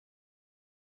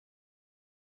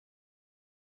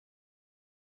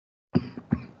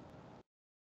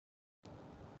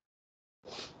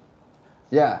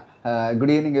Good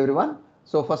evening, everyone.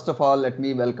 So first of all, let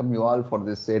me welcome you all for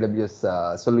this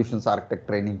AWS Solutions Architect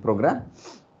training program.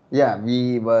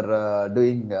 We were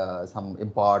doing some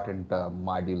important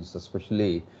modules,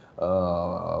 especially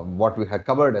what we had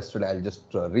covered yesterday. I'll just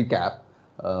recap.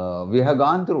 We have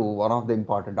gone through one of the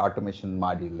important automation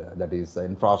module, that is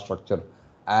infrastructure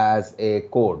as a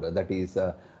code, that is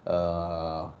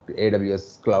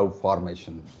AWS cloud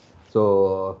formation.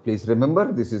 So please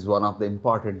remember, this is one of the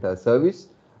important service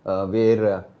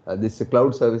where this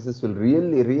cloud services will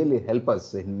really help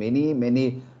us in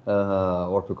many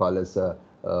what we call as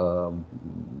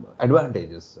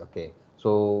advantages. Okay,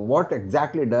 so what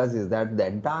exactly does is that the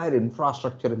entire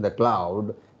infrastructure in the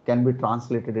cloud can be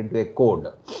translated into a code.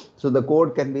 So the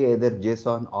code can be either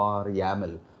JSON or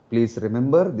YAML. Please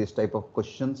remember, this type of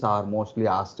questions are mostly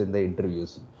asked in the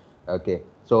interviews. Okay,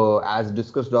 so as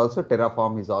discussed also,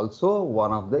 Terraform is also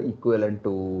one of the equivalent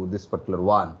to this particular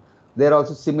one. There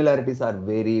also similarities are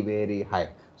very high.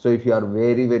 So if you are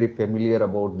very familiar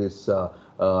about this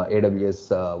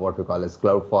AWS, what we call as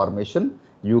cloud formation,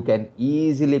 you can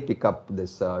easily pick up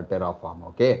this Terraform.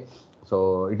 Okay,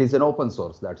 so it is an open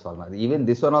source, that's all. Even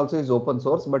this one also is open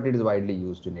source, but it is widely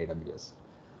used in AWS.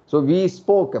 So we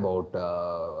spoke about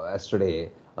yesterday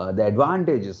the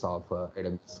advantages of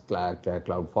AWS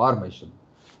cloud formation.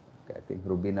 Okay, I think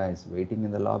Rubina is waiting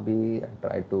in the lobby. I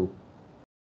try to,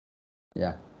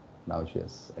 now she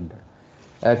has entered.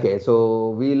 Okay, so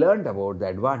we learned about the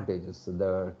advantages,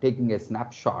 the taking a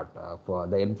snapshot for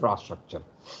the infrastructure.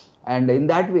 And in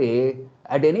that way,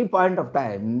 at any point of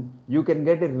time, you can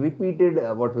get a repeated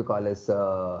what we call as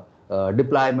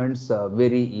deployments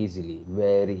very easily.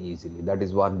 That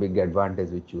is one big advantage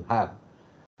which you have.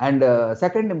 And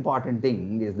second important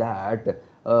thing is that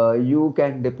you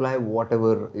can deploy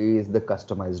whatever is the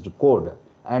customized code,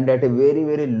 and at a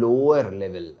very lower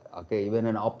level. Okay, even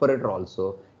an operator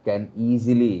also can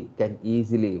easily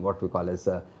what we call as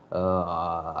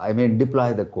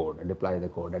deploy the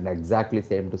code, and exactly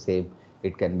same to same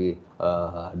it can be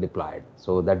deployed.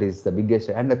 So that is the biggest,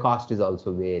 and the cost is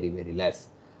also very less.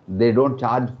 They don't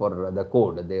charge for the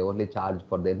code, they only charge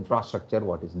for the infrastructure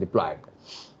what is deployed.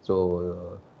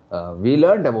 So we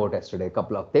learned about yesterday a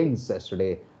couple of things.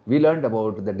 Yesterday we learned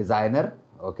about the designer.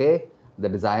 Okay, the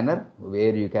designer,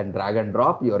 where you can drag and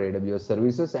drop your AWS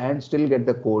services and still get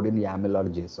the code in YAML or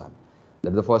JSON.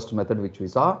 That's the first method which we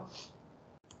saw.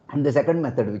 And the second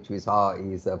method which we saw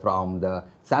is from the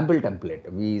sample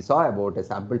template. We saw about a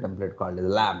sample template called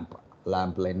LAMP,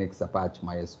 Linux, Apache,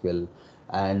 MySQL,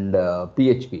 and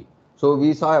PHP. So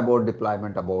we saw about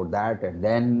deployment about that, and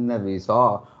then we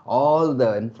saw all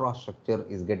the infrastructure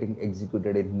is getting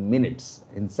executed in minutes,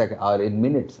 in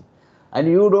minutes. And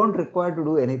you don't require to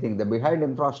do anything. The behind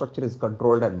infrastructure is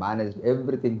controlled and managed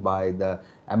everything by the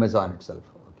Amazon itself.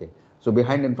 Okay, so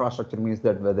behind infrastructure means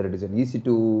that whether it is an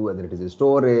EC2, whether it is a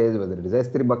storage, whether it is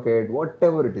S3 bucket,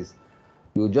 whatever it is,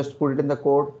 you just put it in the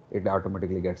code, it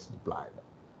automatically gets deployed.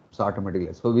 So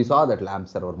automatically. So we saw that LAMP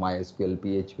server, MySQL,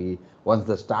 PHP, once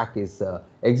the stack is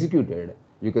executed,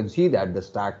 you can see that the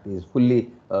stack is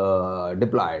fully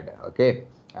deployed. Okay,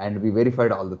 and we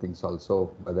verified all the things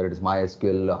also, whether it is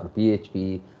MySQL or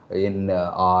PHP in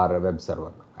our web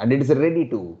server, and it is ready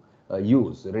to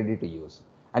use.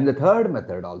 And the third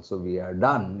method also we are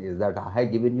done is that I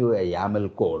have given you a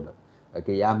YAML code.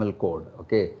 Okay, YAML code.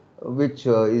 Okay, which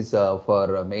is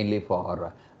for mainly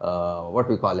for what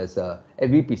we call as a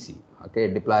VPC. Okay,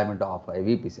 deployment of a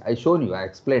VPC. I shown you, I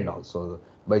explained also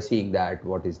by seeing that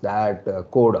what is that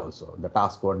code also, the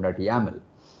task1.yaml.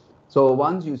 So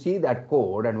once you see that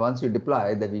code and once you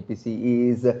deploy, the VPC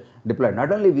is deployed.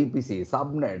 Not only VPC,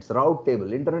 subnets, route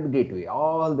table, internet gateway,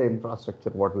 all the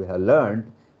infrastructure what we have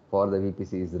learned for the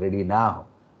VPC is ready now.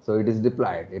 So it is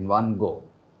deployed in one go.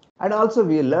 And also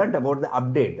we learned about the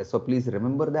update. So please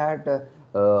remember that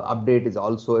update is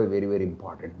also very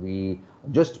important. We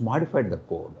just modified the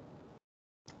code.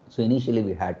 So initially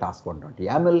we had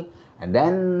task1.yaml, and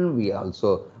then we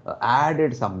also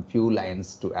added some few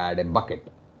lines to add a bucket.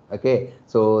 Okay,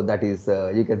 so that is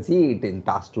you can see it in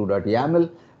task2.yaml,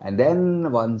 and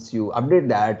then once you update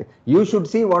that, you should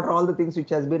see what are all the things which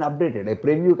has been updated. A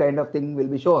preview kind of thing will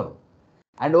be shown,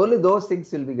 and only those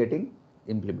things will be getting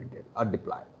implemented or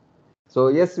deployed. So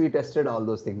yes, we tested all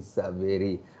those things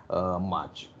very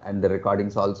much, and the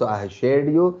recordings also I have shared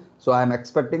you. So I am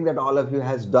expecting that all of you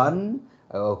has done.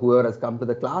 Whoever has come to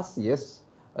the class, yes,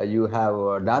 you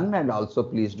have done, and also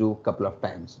please do a couple of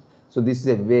times. So this is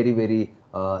a very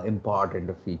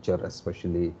important feature,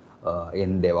 especially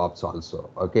in DevOps also.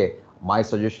 Okay, my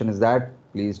suggestion is that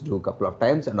please do a couple of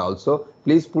times, and also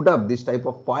please put up this type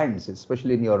of points,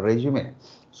 especially in your resume,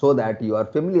 so that you are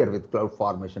familiar with cloud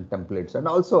formation templates. And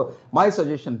also my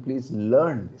suggestion, please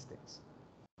learn these things.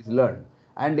 Please learn.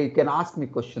 And you can ask me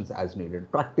questions as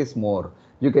needed. Practice more.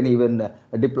 You can even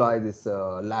deploy this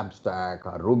Lamp stack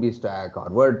or Ruby stack or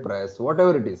WordPress,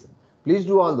 whatever it is. Please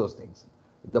do all those things.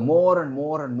 The more and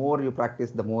more and more you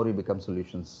practice, the more you become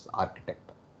solutions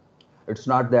architect. It's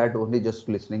not that only just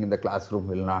listening in the classroom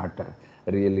will not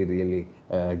really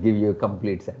give you a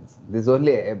complete sense. This is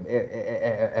only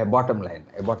a bottom line.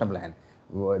 A bottom line.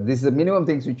 This is the minimum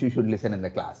things which you should listen in the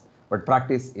class, but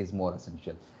practice is more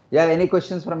essential. Yeah, any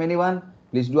questions from anyone?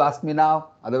 Please do ask me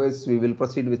now. Otherwise, we will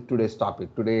proceed with today's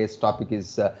topic. Today's topic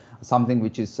is something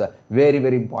which is very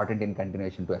important in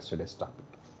continuation to yesterday's topic.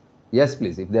 Yes,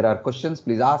 please. If there are questions,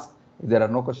 please ask. If there are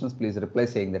no questions, please reply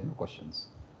saying that no questions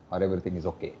or everything is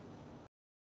okay.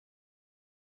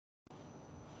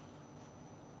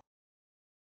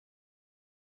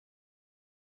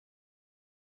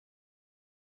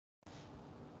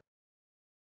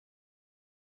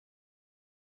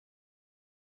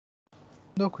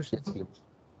 No questions. Yes,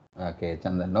 okay,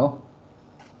 Chandan, no?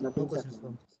 No questions.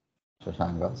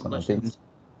 Shashank also nothing.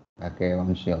 Okay,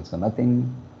 Vamshi also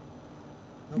nothing.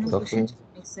 No questions.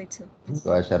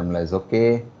 Sharmila is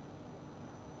okay.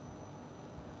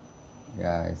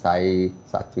 Yeah, Sai,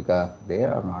 Satvika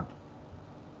there or not?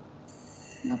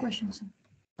 No questions.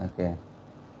 Okay.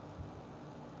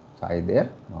 Sai there?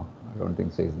 No, I don't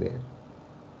think so is there.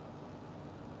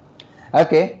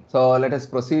 Okay, so let us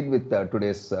proceed with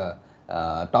today's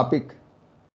topic,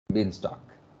 Beanstalk.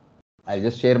 I'll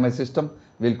just share my system.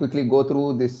 We'll quickly go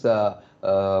through this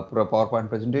PowerPoint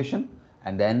presentation,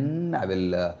 and then I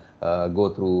will go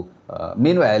through.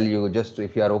 Meanwhile, you just,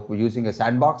 if you are using a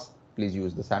sandbox, please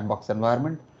use the sandbox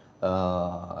environment.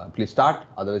 Please start.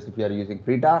 Otherwise, if you are using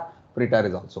FreeTAR, FreeTAR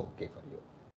is also okay for you.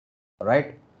 All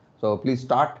right. So please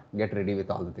start, get ready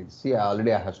with all the things. See,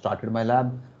 I have started my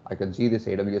lab. I can see this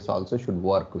AWS also should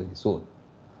work very soon.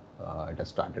 It has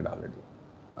started already.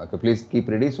 Okay, please keep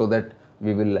ready so that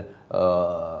we will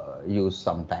use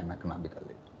some time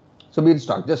economically. So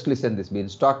Beanstalk, just listen this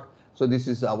Beanstalk. So this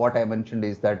is what I mentioned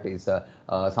is that is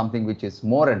something which is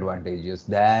more advantageous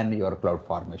than your cloud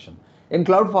formation. In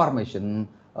cloud formation,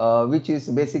 which is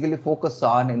basically focused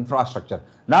on infrastructure.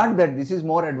 Not that this is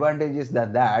more advantageous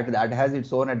than that. That has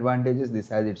its own advantages. This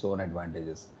has its own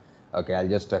advantages. Okay, I'll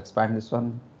just expand this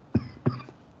one.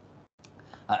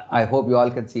 I hope you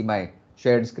all can see my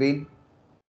shared screen.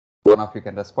 One of you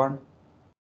can respond.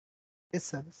 Yes,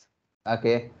 sir.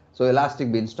 Okay, so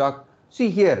elastic Beanstalk. See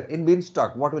here in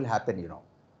Beanstalk, what will happen, you know?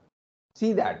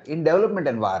 See that in development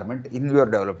environment, in your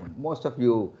development, most of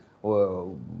you,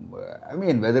 I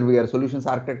mean, whether we are solutions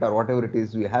architect or whatever it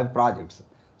is, we have projects.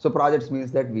 So projects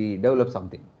means that we develop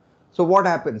something. So what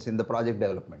happens in the project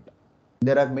development?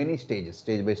 There are many stages,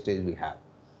 stage by stage we have.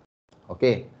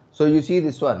 Okay, so you see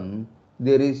this one,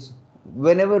 there is,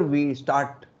 whenever we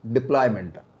start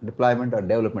deployment or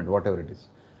development, whatever it is,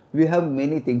 we have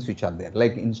many things which are there,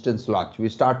 like instance launch. We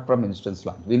start from instance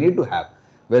launch. We need to have,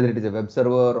 whether it is a web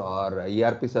server or a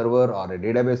ERP server or a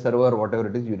database server, whatever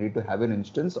it is, you need to have an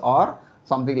instance or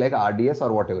something like RDS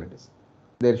or whatever it is.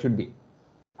 There should be.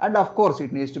 And of course,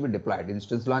 it needs to be deployed.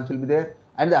 Instance launch will be there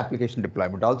and the application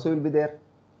deployment also will be there.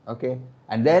 Okay.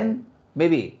 And then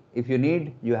maybe if you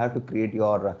need, you have to create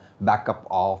your backup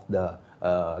of the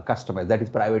customer, that is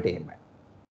private AMI.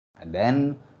 And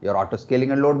then your auto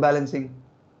scaling and load balancing.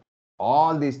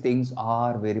 All these things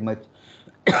are very much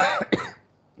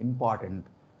important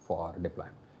for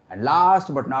deployment. And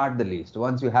last but not the least,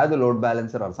 once you have the load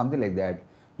balancer or something like that,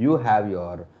 you have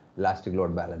your elastic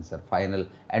load balancer final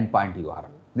endpoint URL.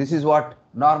 This is what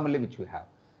normally which we have.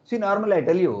 See, normally I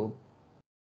tell you,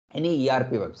 any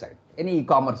ERP website, any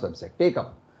e-commerce website, take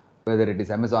up, whether it is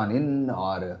Amazon in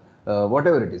or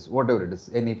whatever it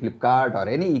is, any Flipkart or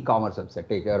any e-commerce website,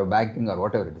 take care of banking or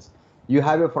whatever it is. You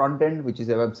have a front end, which is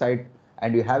a website,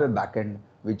 and you have a back end,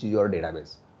 which is your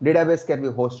database. Database can be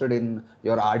hosted in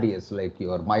your RDS, like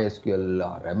your MySQL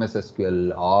or MS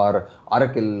SQL or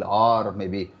Oracle or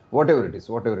maybe whatever it is.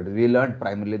 We learned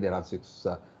primarily there are 6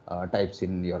 types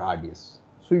in your RDS.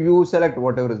 So you select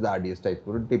whatever is the RDS type,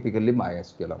 typically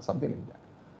MySQL or something like that.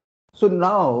 So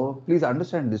now, please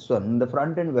understand this one, the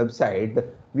front end website,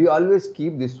 we always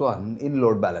keep this one in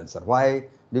load balancer. Why?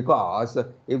 Because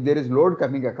if there is load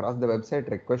coming across, the website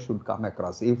request should come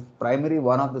across. If primary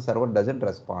one of the server doesn't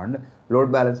respond,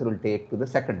 load balancer will take to the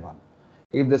second one.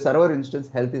 If the server instance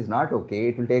health is not okay,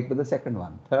 it will take to the second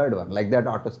one, third one. Like that,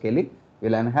 auto scaling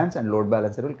will enhance and load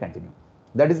balancer will continue.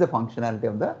 That is the functionality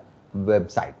of the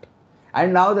website.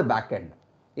 And now the backend.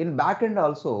 In backend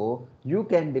also, you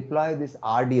can deploy this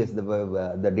RDS,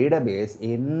 the database,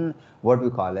 in what we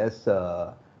call as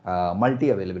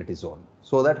multi-availability zone,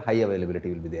 so that high availability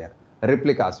will be there.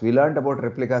 Replicas, we learned about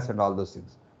replicas and all those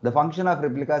things. The function of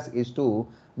replicas is to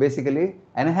basically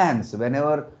enhance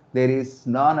whenever there is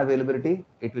non-availability,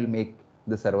 it will make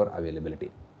the server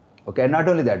availability. Okay, and not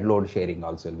only that, load sharing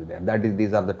also will be there. That is,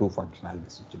 these are the two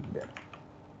functionalities which will be there.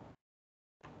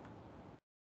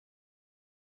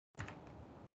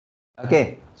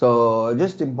 Okay, so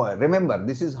just remember,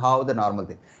 this is how the normal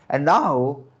thing. And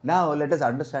now let us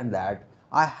understand that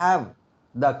I have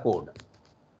the code,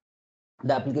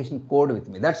 the application code with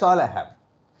me. That's all I have.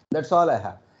 That's all I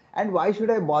have. And why should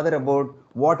I bother about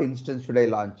what instance should I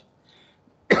launch,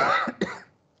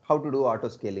 how to do auto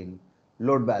scaling,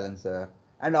 load balancer,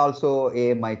 and also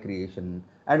AMI creation,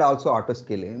 and also auto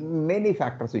scaling, many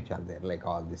factors which are there, like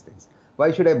all these things.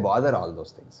 Why should I bother all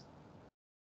those things?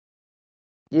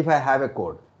 If I have a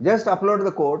code, just upload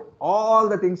the code, all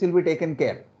the things will be taken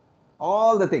care.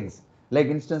 All the things like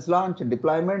instance launch,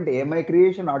 deployment, AMI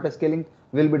creation, auto scaling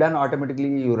will be done automatically.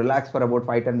 You relax for about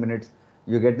 5-10 minutes,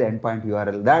 you get the endpoint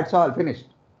URL. That's all, finished.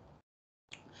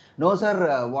 No,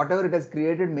 sir, whatever it has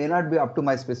created may not be up to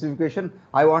my specification.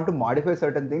 I want to modify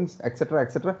certain things, etc.,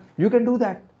 etc. You can do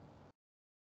that.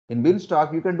 In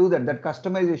Beanstalk, you can do that. That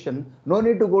customization, no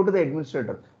need to go to the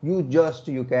administrator. You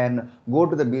can go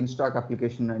to the Beanstalk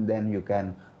application and then you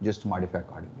can just modify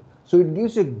accordingly. So it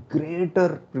gives you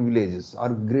greater privileges or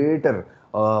greater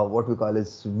what we call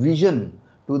as vision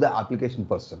to the application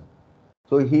person.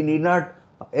 So he need not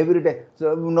every day.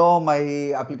 So no,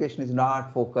 my application is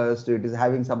not focused. It is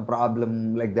having some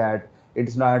problem like that.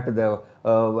 It's not the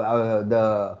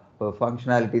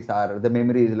functionalities are, the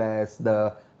memory is less,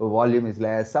 the volume is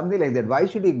less, something like that. Why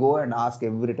should he go and ask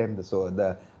every time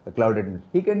the cloud administrator?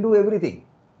 He can do everything.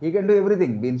 He can do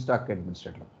everything. Beanstalk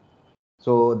administrator.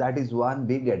 So that is one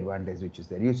big advantage which is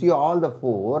there. You see, all the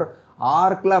four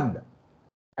are clubbed.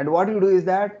 And what you do is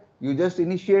that you just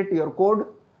initiate your code.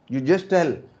 You just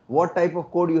tell what type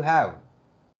of code you have.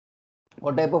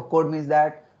 What type of code means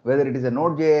that whether it is a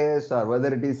Node.js or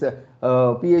whether it is a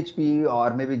PHP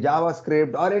or maybe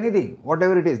JavaScript or anything,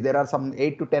 whatever it is, there are some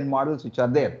 8 to 10 models which are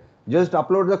there. Just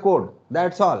upload the code,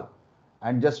 that's all,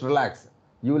 and just relax.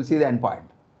 You will see the endpoint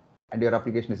and your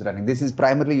application is running. This is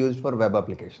primarily used for web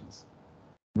applications,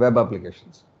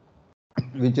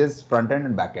 which is front end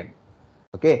and back end.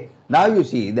 Okay, now you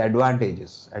see the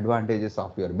advantages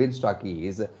of your Beanstalk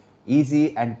is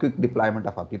easy and quick deployment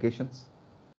of applications,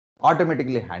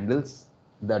 automatically handles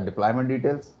the deployment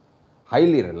details,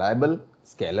 highly reliable,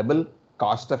 scalable,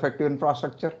 cost-effective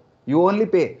infrastructure. You only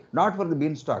pay, not for the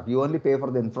Beanstalk, you only pay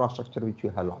for the infrastructure which you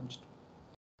have launched.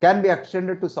 Can be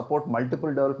extended to support multiple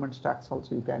development stacks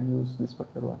also. You can use this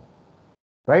particular one,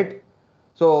 right?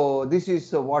 So this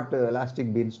is what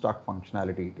Elastic Beanstalk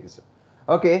functionality it is.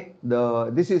 Okay,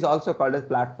 this is also called as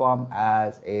platform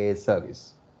as a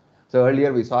service. So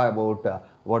earlier we saw about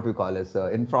what we call as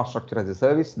infrastructure as a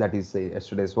service, that is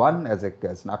yesterday's one as a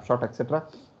snapshot, etc.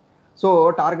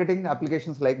 So targeting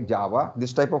applications like Java,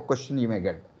 this type of question you may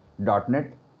get.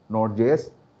 .NET,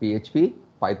 Node.js, PHP,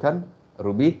 Python,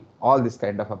 Ruby, all this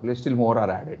kind of applications, still more are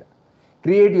added.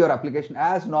 Create your application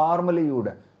as normally you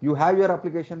would. You have your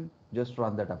application, just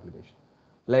run that application.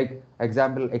 Like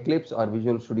example, Eclipse or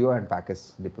Visual Studio and package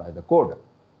deploy the code.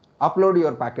 Upload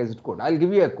your packaged code. I'll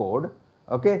give you a code.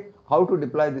 Okay, how to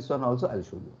deploy this one also I'll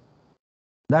show you.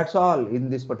 That's all in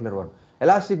this particular one.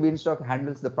 Elastic Beanstalk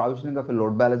handles the provisioning of a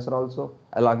load balancer also,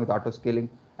 along with auto scaling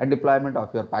and deployment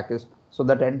of your package, so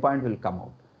that endpoint will come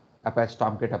out. Apache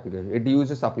Tomcat application. It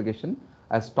uses application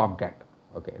as Tomcat.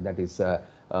 Okay, that is your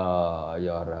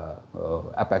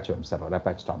Apache web server,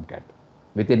 Apache Tomcat.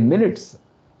 Within minutes,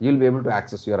 you'll be able to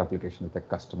access your application with a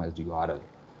customized URL.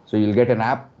 So you'll get an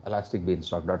app,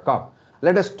 elasticbeanstalk.com.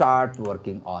 Let us start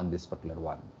working on this particular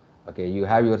one. Okay, you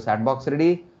have your sandbox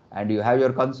ready and you have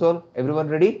your console. Everyone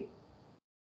ready?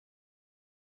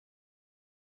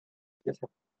 Yes, sir.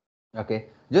 Okay,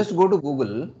 just go to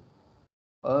Google.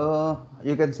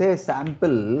 You can say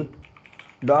sample.var.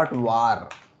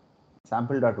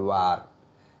 Sample.var.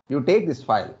 You take this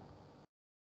file.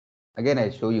 Again, I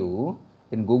show you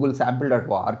in Google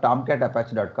sample.var,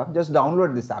 tomcatapache.com. Just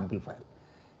download this sample file.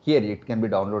 Here, it can be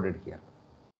downloaded here.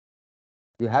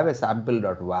 You have a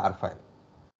sample.var file.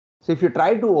 So if you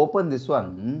try to open this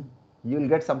one, you will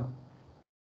get some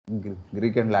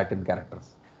Greek and Latin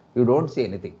characters. You don't see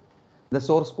anything. The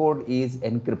source code is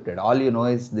encrypted. All you know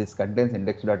is this contains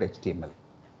index.html.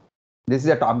 This is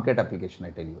a Tomcat application,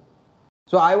 I tell you.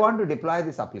 So I want to deploy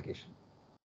this application.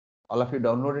 All of you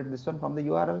downloaded this one from the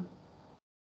URL.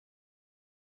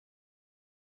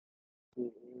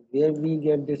 Where we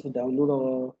get this download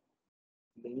or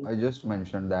link? I just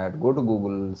mentioned that. Go to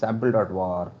Google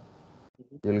sample.war.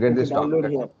 Mhm. You'll get Okay, this download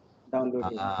Tomcat. here. Download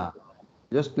here. Ah, Okay.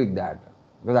 just click that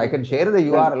because I can Okay. share the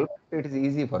Done. URL. It is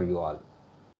easy for you all.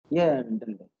 Yeah, I'm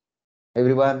done.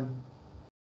 Everyone,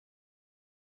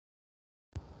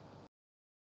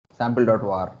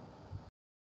 sample.war.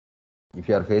 If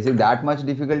you are facing that much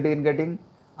difficulty in getting,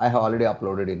 I have already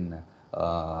uploaded in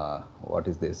what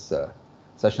is this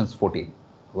sessions 14.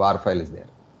 WAR file is there.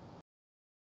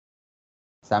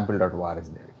 Sample.war is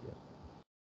there here.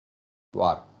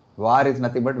 WAR. WAR is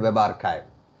nothing but web archive.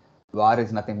 WAR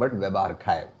is nothing but web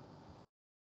archive.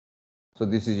 So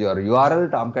this is your URL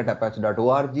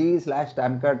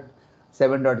tomcatapache.org/tomcat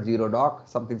 7.0 doc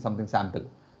something sample.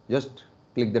 Just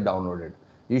click the downloaded.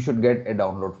 You should get a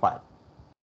download file.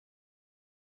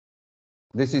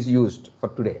 This is used for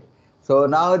today. So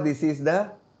now this is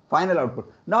the final output.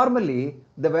 Normally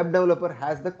the web developer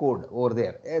has the code over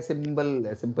there, a simple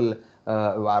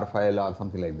WAR file or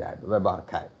something like that, web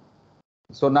archive.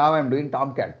 So now I'm doing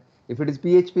Tomcat. If it is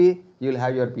PHP, you will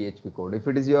have your PHP code. If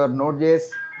it is your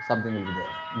Node.js, something will be there.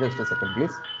 Just a second,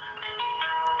 please.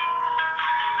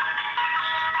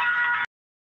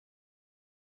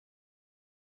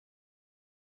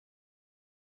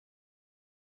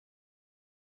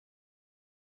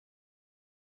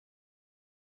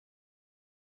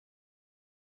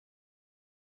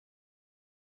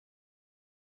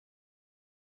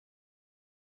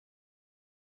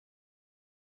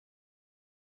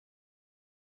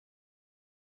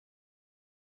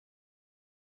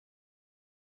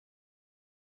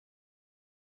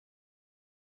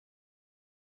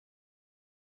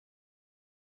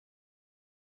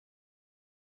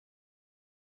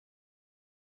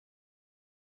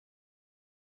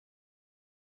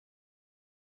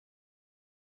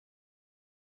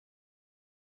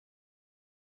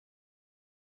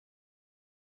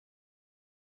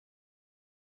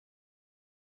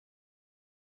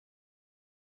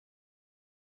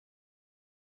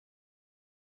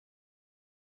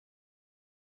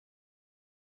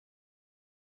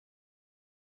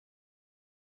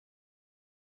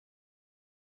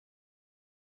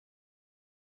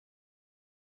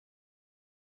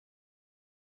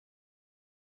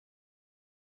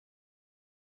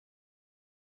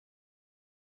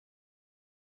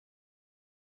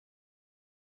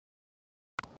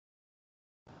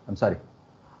 I'm sorry.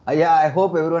 Yeah, I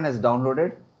hope everyone has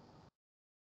downloaded.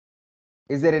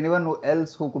 Is there anyone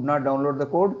else who could not download the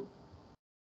code?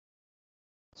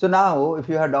 So now, if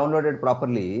you have downloaded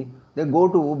properly, then go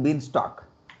to Beanstalk.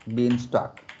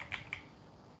 Beanstalk.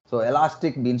 So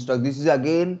Elastic Beanstalk. This is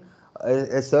again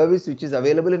a service which is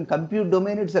available in compute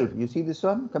domain itself. You see this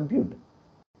one, compute.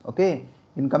 Okay,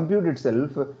 in compute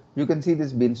itself, you can see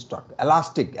this Beanstalk.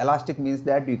 Elastic. Elastic means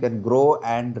that you can grow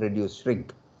and reduce,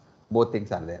 shrink. Both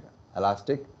things are there.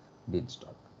 Elastic,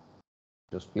 Beanstalk.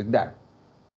 Just click that.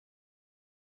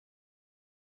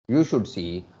 You should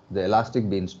see the Elastic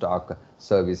Beanstalk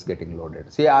service getting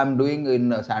loaded. See, I'm doing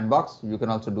in Sandbox. You can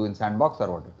also do in Sandbox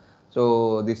or whatever.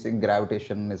 So this thing,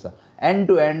 gravitation is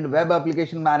end-to-end web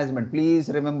application management. Please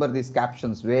remember these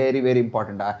captions, very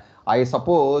important. I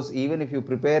suppose even if you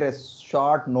prepare a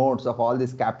short notes of all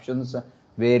these captions,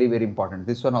 very important.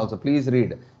 This one also, please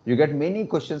read. You get many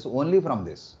questions only from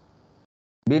this.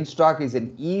 Beanstalk is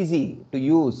an easy to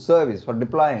use service for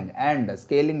deploying and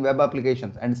scaling web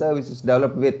applications and services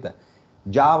developed with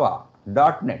Java,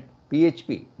 .NET,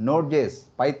 PHP, Node.js,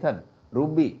 Python,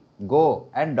 Ruby, Go,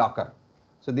 and Docker.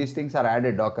 So these things are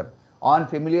added Docker on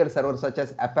familiar servers such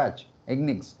as Apache,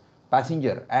 Nginx,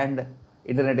 Passenger, and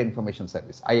Internet Information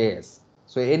Service, IaaS.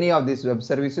 So any of these web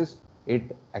services,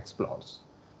 it explores.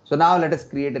 So now let us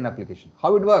create an application.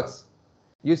 How it works?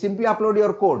 You simply upload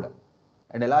your code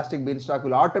and Elastic Beanstalk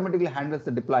will automatically handle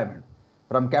the deployment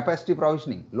from capacity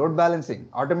provisioning, load balancing,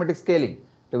 automatic scaling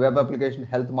to web application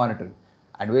health monitoring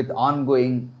and with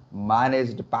ongoing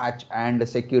managed patch and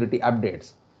security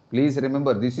updates. Please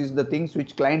remember this is the things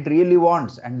which client really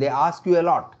wants and they ask you a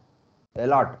lot.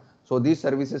 So these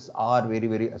services are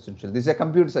very essential. This is a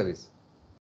compute service.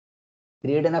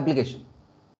 Create an application.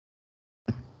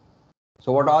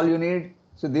 So what all you need?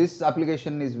 So this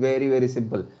application is very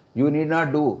simple. You need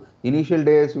not do. Initial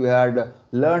days we had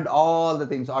learned all the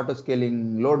things, auto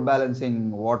scaling, load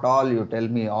balancing, what all you tell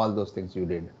me, all those things you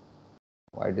did.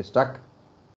 Why it is stuck?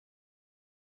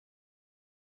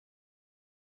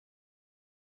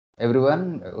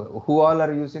 Everyone, who all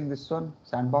are using this one,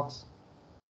 Sandbox?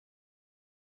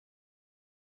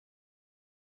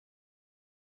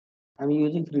 I'm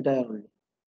using free tire only.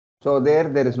 So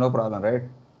there is no problem, right?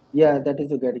 Yeah, that is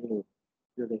the getting load.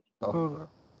 Oh. Oh,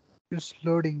 it's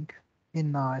loading.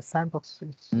 In sandbox.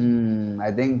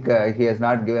 I think he has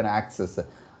not given access.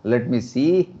 Let me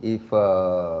see if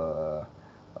I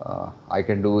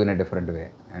can do in a different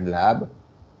way. And lab,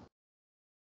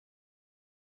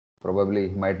 probably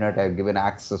he might not have given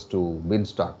access to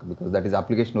Beanstalk because that is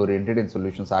application oriented in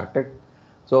solutions architect.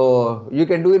 So you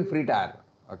can do in free tier.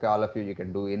 Okay, all of you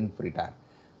can do in free tier.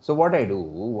 So what I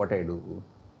do,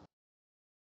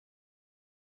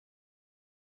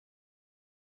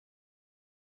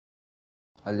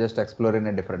 I'll just explore in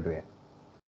a different way.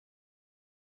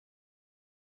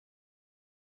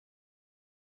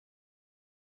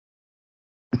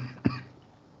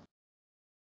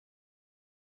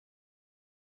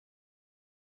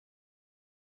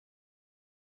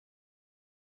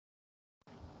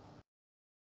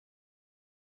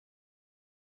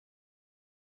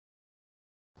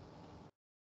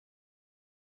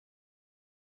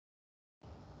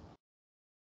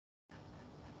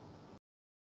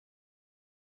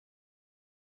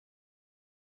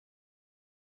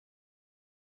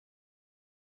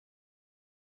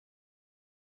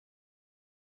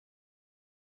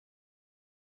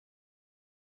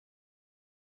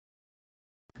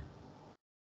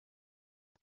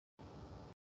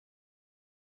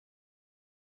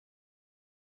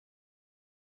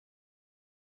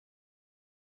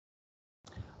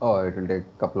 Oh, it will take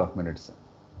a couple of minutes.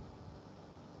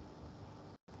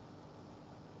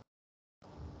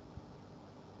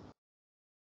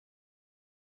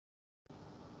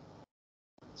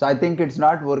 So I think it's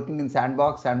not working in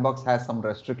Sandbox. Sandbox has some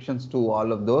restrictions to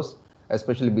all of those,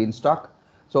 especially Beanstalk.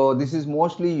 So this is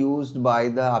mostly used by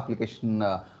the application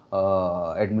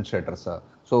administrators.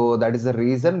 So that is the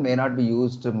reason may not be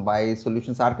used by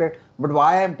solutions architect. But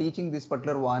why I'm teaching this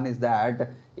particular one is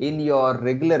that in your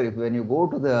regular, if when you go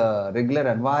to the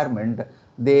regular environment,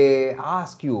 they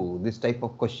ask you this type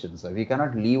of questions. We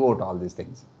cannot leave out all these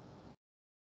things.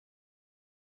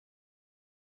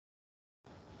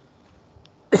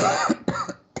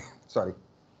 Sorry.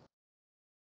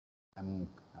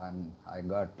 I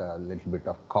got a little bit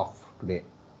of cough today.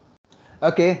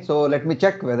 Okay, so let me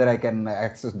check whether I can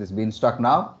access this Beanstalk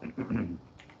now.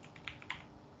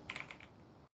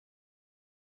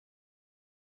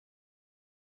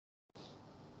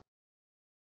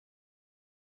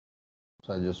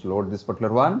 So I just load this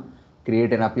particular one,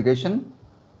 create an application.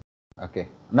 Okay,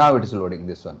 now it is loading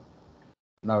this one.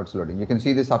 Now it's loading. You can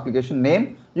see this application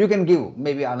name. You can give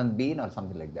maybe Anand Bean or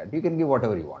something like that. You can give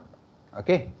whatever you want.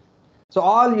 Okay. So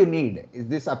all you need is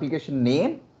this application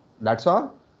name. That's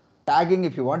all. Tagging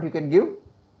if you want, you can give.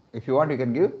 If you want, you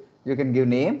can give. You can give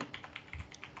name.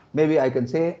 Maybe I can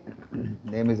say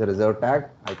name is a reserved tag.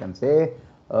 I can say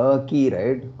key,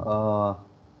 right? Or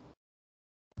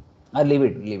leave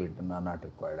it. No, not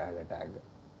required. Add a tag.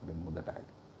 Remove the tag.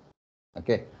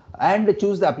 Okay, and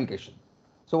choose the application.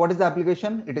 So what is the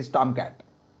application? It is Tomcat.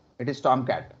 It is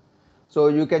Tomcat. So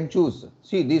you can choose.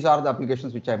 See, these are the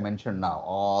applications which I mentioned now.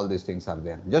 All these things are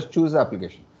there. Just choose the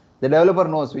application. The developer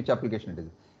knows which application it is.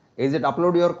 Is it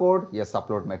upload your code? Yes,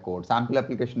 upload my code. Sample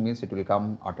application means it will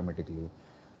come automatically.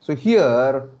 So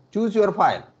here, choose your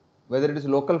file, whether it is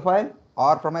local file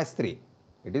or from S3.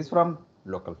 It is from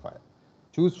local file.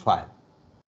 Choose file.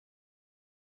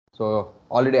 So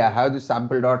already I have this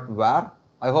sample.var.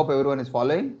 I hope everyone is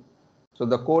following. So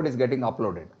the code is getting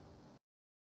uploaded.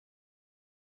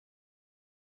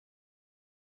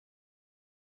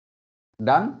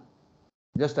 Done?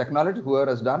 Just acknowledge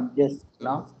whoever has done. Yes.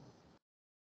 Now?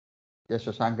 Yes,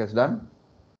 Shashank has done.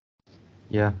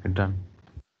 Yeah, it done.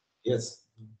 Yes.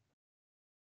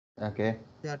 Okay.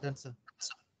 Yeah, done, sir.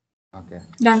 Okay.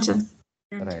 Done, sir.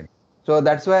 Right. So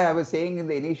that's why I was saying in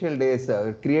the initial days,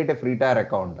 create a free tier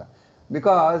account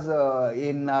because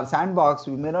in our sandbox,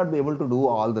 we may not be able to do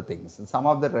all the things. Some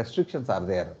of the restrictions are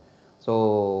there.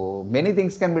 So many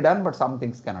things can be done, but some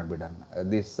things cannot be done.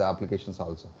 These applications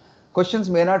also. Questions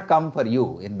may not come for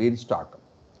you in Beanstalk,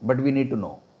 but we need to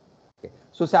know. Okay.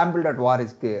 So sample.var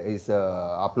is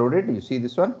uploaded. You see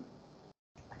this one?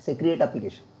 Say create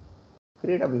application.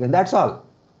 Create application. That's all.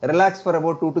 Relax for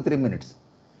about 2 to 3 minutes.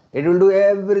 It will do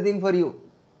everything for you.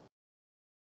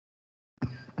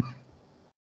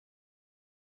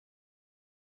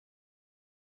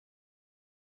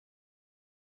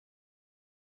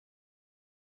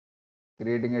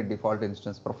 Creating a default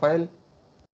instance profile.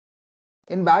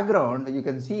 In background, you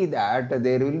can see that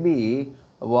there will be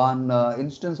one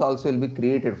instance also will be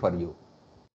created for you.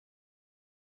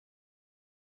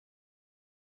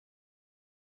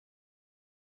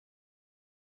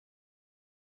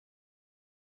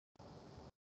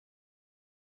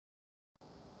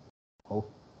 Oh.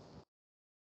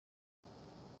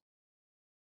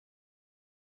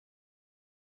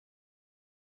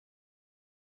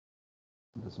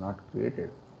 It is not created.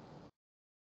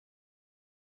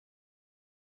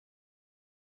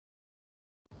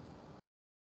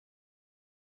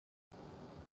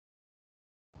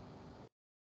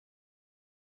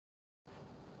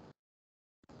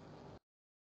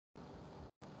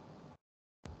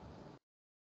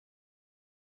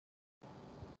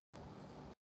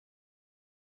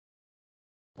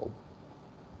 Oh.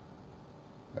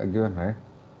 Given, right?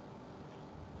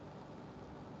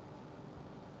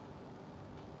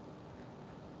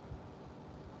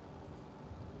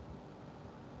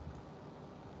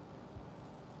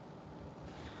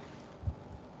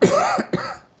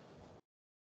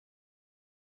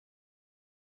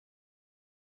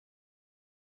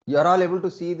 You are all able to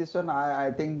see this one.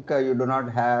 I think you do not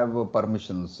have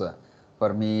permissions.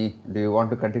 For me, do you want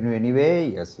to continue anyway?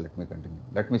 Yes, let me continue.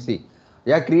 Let me see.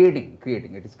 Yeah, creating.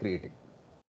 It is creating.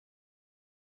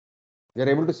 You are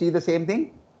able to see the same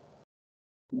thing?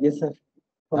 Yes, sir.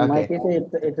 For my Okay. case,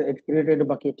 it created a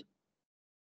bucket.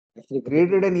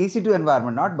 Created an EC2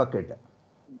 environment, not bucket.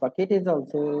 Bucket is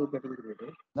also getting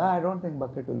created. No, I don't think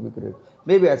bucket will be created.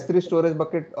 Maybe S3 storage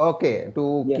bucket. Okay,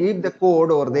 to Yes. keep the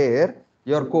code over there,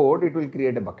 your code, it will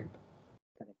create a bucket.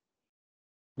 Correct.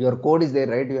 Your code is there,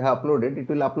 right? You have uploaded. It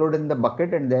will upload in the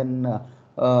bucket and then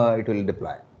it will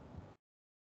deploy.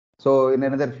 So in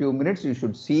another few minutes, you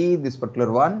should see this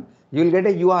particular one. You will get a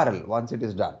URL once it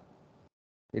is done.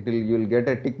 You will get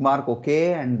a tick mark,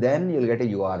 okay, and then you'll get a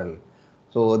URL.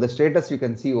 So the status you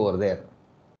can see over there.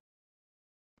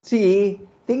 See,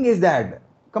 thing is that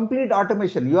complete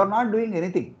automation, you are not doing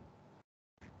anything.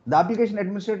 The application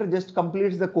administrator just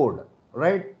completes the code,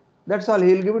 right? That's all.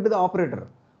 He'll give it to the operator.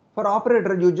 For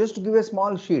operator, you just give a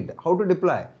small sheet, how to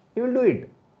deploy. He will do it.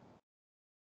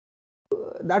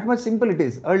 That much simple it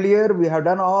is. Earlier, we have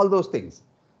done all those things,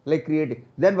 like creating.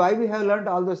 Then why we have learned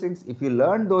all those things? If you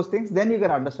learn those things, then you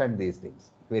can understand these things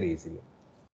very easily.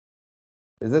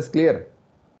 Is this clear?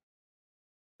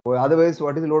 Or otherwise,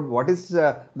 what is load? What is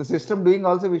the system doing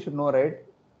also we should know, right?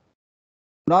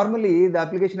 Normally, the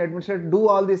application administrator do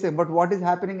all this, but what is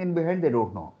happening in behind, they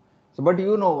don't know. So, but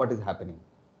you know what is happening.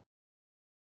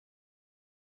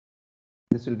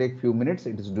 This will take few minutes.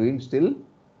 It is doing still.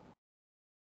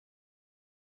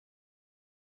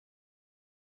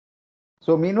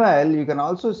 So, meanwhile, you can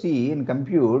also see in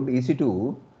compute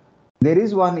EC2, there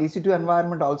is one EC2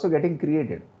 environment also getting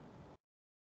created.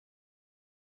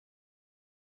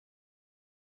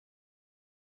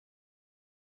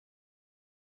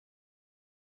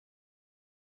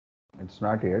 It's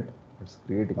not yet. It's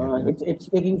creating it. It's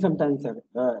taking some time, sir.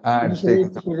 It's Initially, taking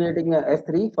it's some creating a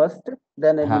S3 first,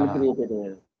 then it will create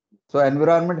it. So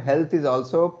environment health is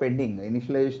also pending.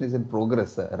 Initialization is in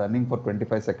progress, running for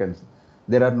 25 seconds.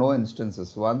 There are no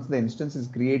instances. Once the instance is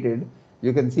created,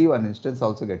 you can see one instance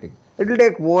also getting. It will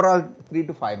take overall 3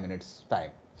 to 5 minutes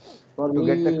time For to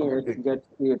get the me, it complete. gets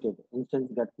created.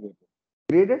 Instance get created.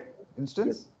 Created Yes.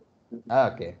 instance?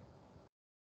 Okay.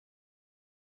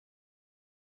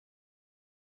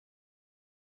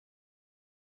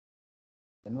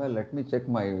 Then well, let me check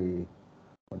my,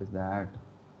 what is that?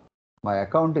 My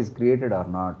account is created or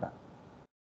not.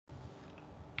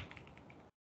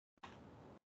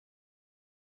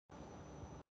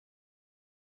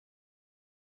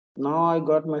 Now I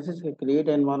got message create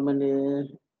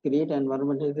environment. Create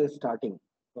environment is starting.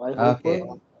 So I hope Okay.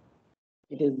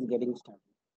 it is getting started.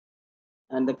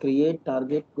 And the create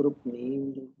target group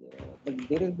name, but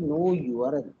there is no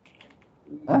URL.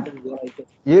 Huh? From where I can.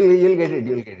 You'll get it.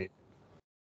 You'll get it.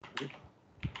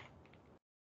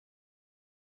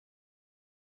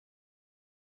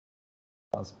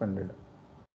 Suspended.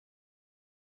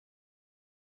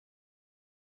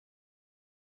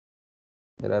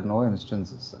 There are no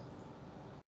instances.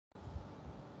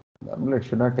 Normally, it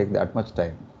should not take that much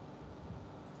time.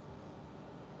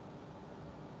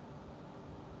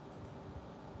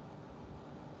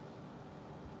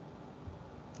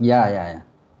 Yeah.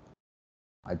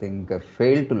 I think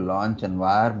failed to launch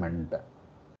environment.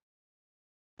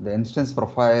 The instance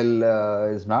profile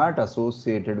is not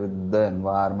associated with the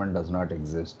environment, does not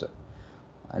exist.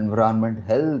 Environment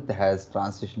health has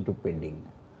transitioned to pending.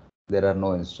 There are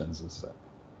no instances.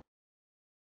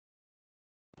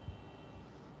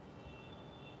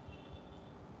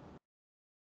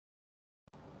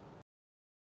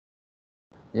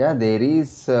 Yeah, there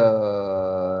is.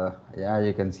 Yeah,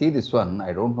 you can see this one.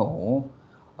 I don't know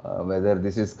whether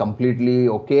this is completely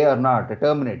okay or not.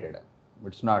 Terminated.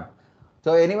 It's not.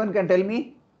 So anyone can tell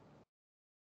me?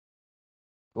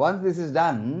 Once this is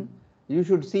done, you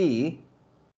should see.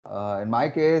 In my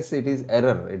case, it is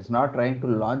error. It's not trying to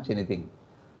launch anything,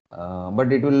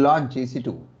 but it will launch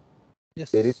EC2.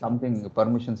 Yes. There is something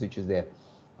permissions which is there.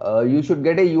 you should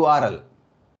get a URL.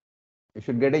 You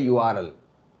should get a URL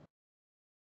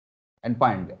and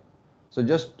find. So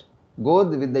just go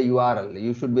with the URL.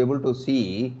 You should be able to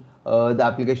see the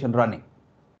application running.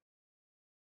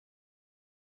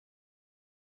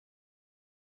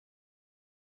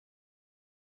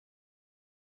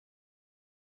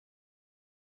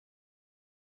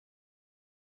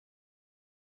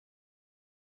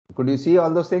 Could you see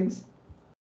all those things?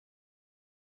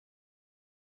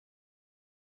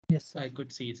 Yes, I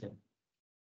could see, sir.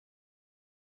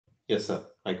 Yes, sir.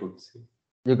 I could see.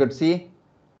 You could see.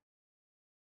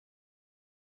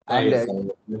 And Yes, I was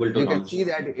able to you can launch. see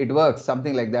that it works,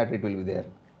 something like that, it will be there.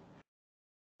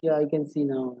 Yeah, I can see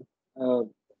now.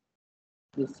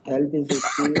 This help is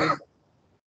received.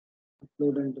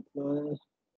 Upload and deploy.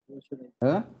 Where should I?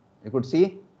 Huh? You could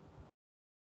see.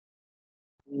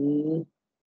 The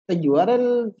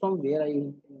URL from where I.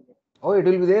 Oh, it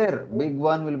will be there. Big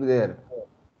one will be there.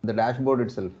 The dashboard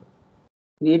itself.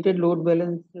 Created load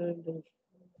balance.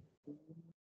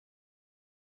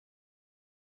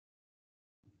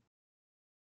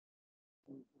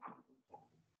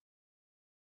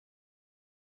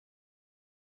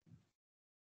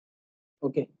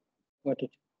 Okay, got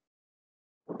it.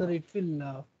 sir, it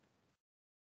will.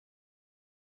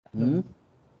 Hmm?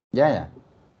 Yeah.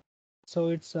 So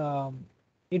it's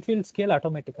it will scale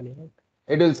automatically, right?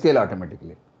 It will scale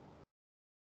automatically.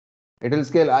 It will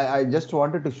scale. I just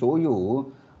wanted to show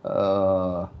you.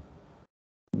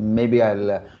 Maybe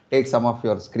I'll take some of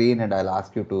your screen and I'll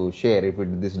ask you to share if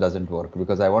this doesn't work,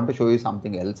 because I want to show you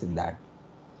something else in that.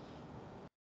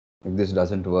 If this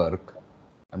doesn't work,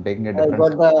 I'm taking a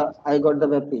different. I got the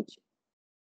web page.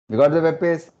 You got the web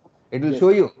page. It will Yes. show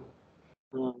you.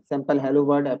 Sample Hello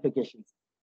World applications.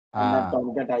 And that Ah,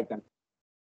 Tomcat icon.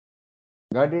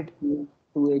 got it.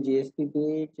 To a JSP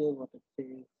page. What it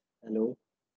says? Hello.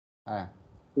 Ah,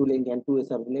 To link and to a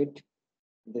servlet.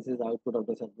 This is output of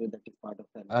the servlet that is part of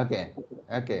that.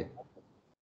 okay.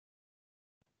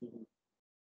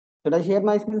 Should I share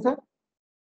my screen, sir?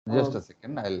 Just a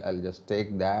second. I'll just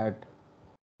take that.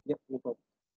 Yeah, no problem.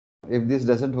 If this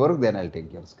doesn't work, then I'll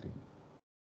take your screen.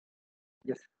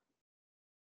 Yes.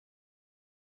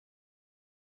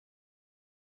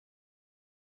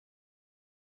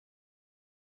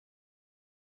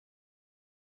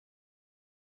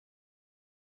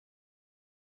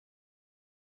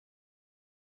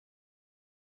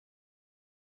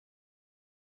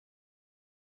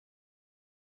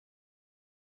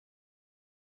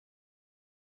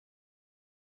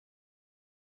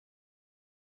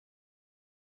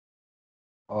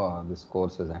 Oh, this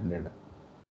course has ended.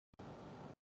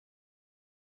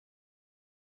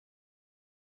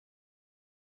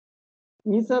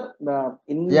 Me, sir,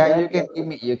 in Yeah, that,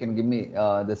 you can give me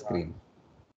the screen.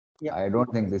 Yeah. I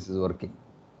don't think this is working.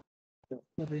 Sir,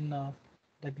 in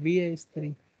that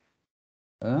VS3,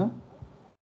 Huh?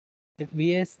 that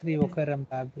VS3 Okaram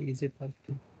lab, is it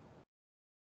working?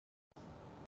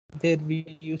 There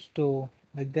we used to,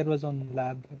 like, there was on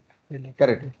lab related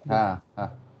Correct.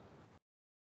 to-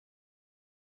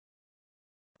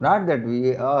 Not that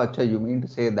we. Oh, acha, you mean to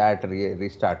say that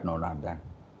restart? No, not that.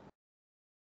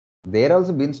 There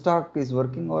also Beanstalk is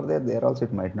working over there. There also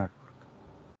it might not work.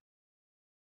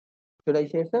 should I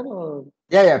share, sir? Or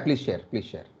Yeah. Please share. Please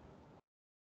share.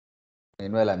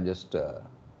 Meanwhile, I'm just.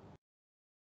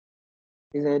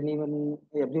 is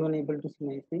everyone able to see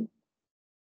my screen?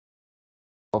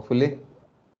 Hopefully.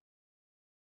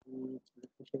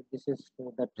 This is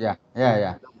that.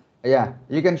 Yeah.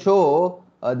 You can show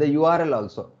the URL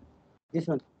also. This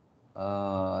one.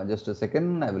 Just a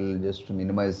second. I will just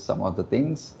minimize some of the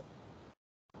things.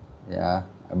 Yeah,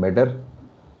 better.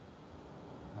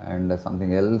 And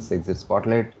something else. Exit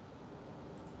spotlight.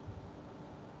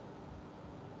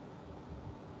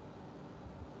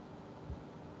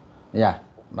 Yeah,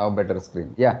 now better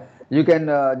screen. Yeah, you can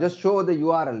just show the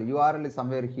URL. URL is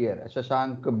somewhere here.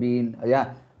 Shashank Bean.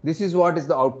 Yeah, this is what is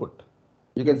the output.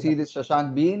 You can Yes, see sir. this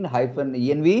Shashank Bean hyphen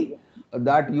env.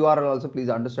 That URL also please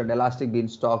understand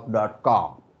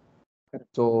elasticbeanstalk.com.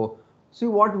 So see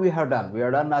what we have done. We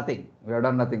have done nothing.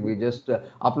 We just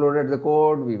uploaded the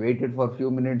code. We waited for a few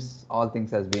minutes. All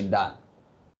things has been done.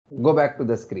 Go back to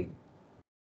the screen.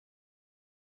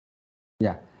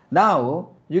 Yeah. Now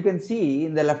you can see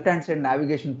in the left-hand side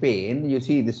navigation pane, you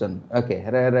see this one. Okay,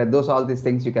 those all these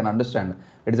things you can understand.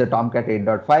 It is a Tomcat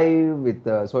 8.5 with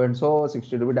so and so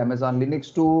 62-bit Amazon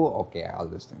Linux 2. Okay, all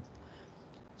these things.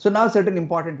 So now certain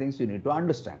important things you need to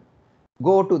understand.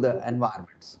 Go to the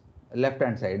environments,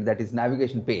 left-hand side, that is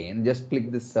navigation pane. Just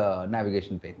click this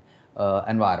navigation pane,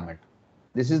 environment.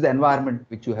 This is the environment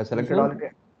which you have selected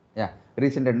already. Yeah,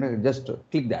 recent, just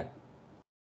click that.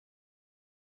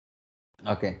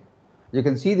 Okay, you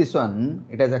can see this one,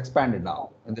 it has expanded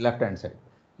now in the left hand side.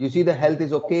 You see the health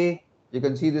is okay. You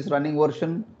can see this running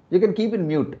version. You can keep in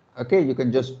mute. Okay, you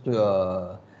can just do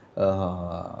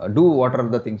what are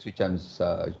the things which I'm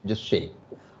just saying.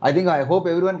 I hope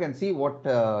everyone can see what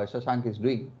Shashank is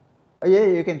doing. Yeah,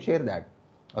 you can share that.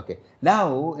 Okay,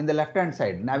 now in the left hand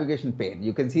side navigation pane,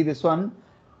 you can see this one.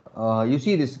 You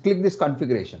see this, click this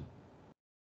configuration.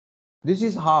 This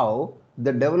is how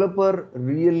the developer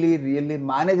really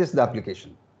manages the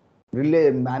application.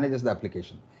 Really manages the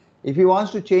application. If he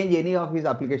wants to change any of his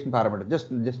application parameters,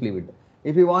 just leave it.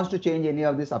 If he wants to change any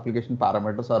of these application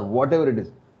parameters or whatever it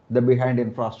is, the behind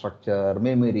infrastructure,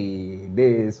 memory,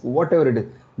 disk, whatever it is,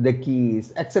 the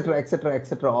keys, etc., etc.,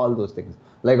 etc., all those things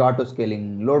like auto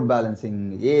scaling, load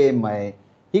balancing, AMI,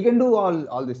 he can do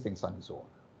all these things on his own.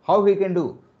 How he can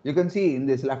do? You can see in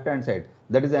this left hand side,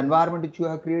 that is the environment which you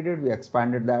have created. We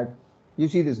expanded that. You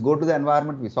see this, go to the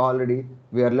environment, we saw already.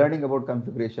 We are learning about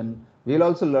configuration. We'll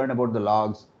also learn about the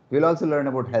logs. We'll also learn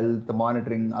about health,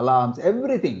 monitoring, alarms,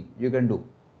 everything you can do.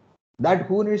 That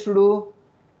who needs to do?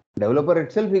 Developer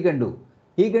itself he can do.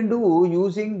 He can do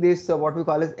using this what we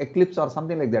call as Eclipse or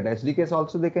something like that. SDKs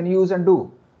also they can use and do.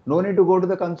 No need to go to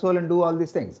the console and do all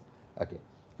these things. Okay.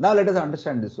 Now let us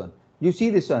understand this one. You see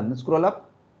this one, scroll up.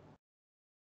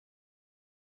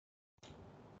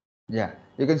 Yeah,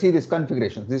 you can see this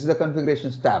configurations. This is the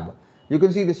configurations tab. You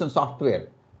can see this on software.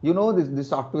 You know this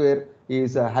software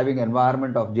is having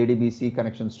environment of JDBC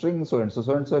connection string, so and so,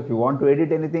 so and so. If you want to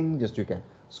edit anything, just you can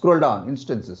scroll down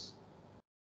instances.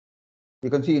 You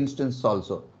can see instances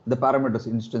also. The parameters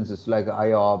instances like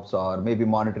IOPS or maybe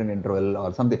monitoring interval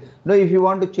or something. Now, if you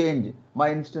want to change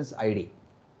my instance ID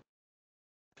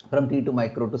from T2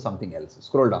 micro to something else,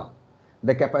 scroll down.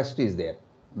 The capacity is there.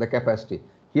 The capacity.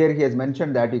 Here he has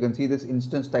mentioned that you can see this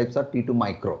instance types are T2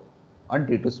 micro and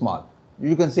T2 small.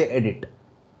 You can say edit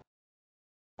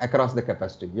across the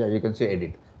capacity. Yeah, you can say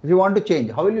edit. If you want to change,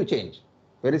 how will you change?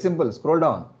 Very simple. Scroll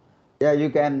down. Yeah, you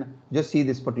can just see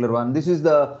this particular one. This is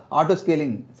the auto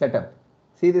scaling setup.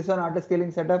 See this one, auto scaling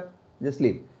setup. Just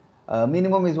leave.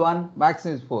 Minimum is 1,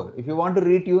 maximum is 4. If you want to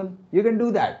retune, you can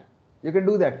do that. You can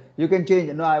do that. You can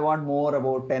change. No, I want more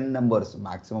about 10 numbers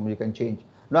maximum. You can change.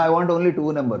 No, I want only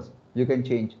 2 numbers. You can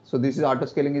change. So this is auto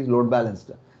scaling is load balanced.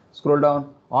 Scroll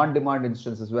down, on demand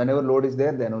instances. Whenever load is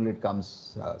there, then only it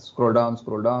comes. Scroll down,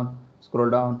 scroll down, scroll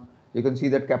down. You can see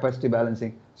that capacity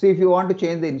balancing. So if you want to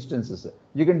change the instances,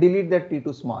 you can delete that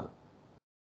T2 small,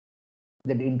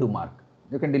 that into mark.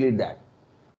 You can delete that.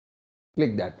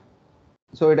 Click that.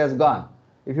 So it has gone.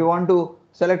 If you want to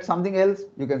select something else,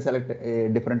 you can select a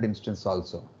different instance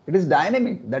also. It is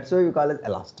dynamic. That's why we call it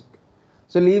elastic.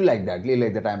 So leave like that. Leave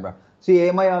like the time bar. See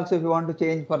AMI also, if you want to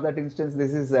change for that instance,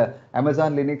 this is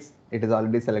Amazon Linux. It is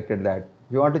already selected that.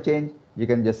 If you want to change, you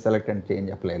can just select and change,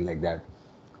 apply like that.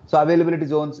 So availability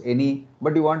zones, any,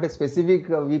 but you want a specific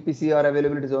VPC or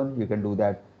availability zone, you can do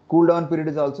that. Cooldown period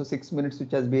is also 6 minutes,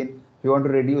 which has been. If you want to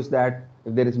reduce that,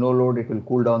 if there is no load, it will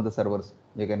cool down the servers.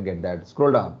 You can get that.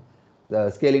 Scroll down. The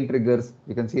scaling triggers,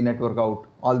 you can see network out.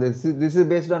 All this is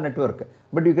based on network,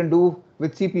 but you can do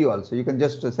with CPU also. You can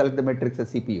just select the metrics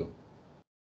as CPU.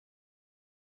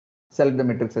 Select the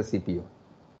metrics as CPU.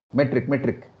 Metric,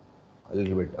 a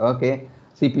little bit. Okay,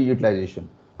 CPU utilization.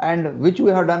 And which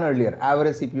we have done earlier,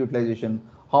 average CPU utilization,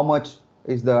 how much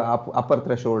is the upper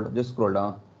threshold, just scroll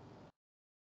down.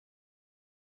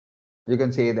 You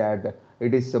can say that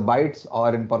it is bytes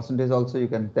or in percentage also, you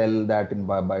can tell that in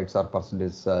bytes or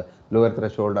percentage, lower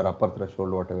threshold or upper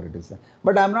threshold, whatever it is.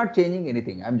 But I'm not changing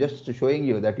anything. I'm just showing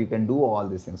you that you can do all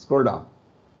these things. Scroll down.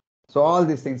 So all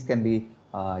these things can be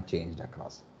changed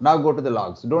across. Now go to the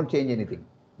logs. Don't change anything.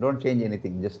 Don't change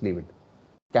anything. Just leave it.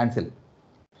 Cancel it.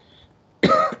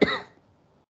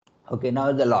 Okay,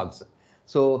 now the logs.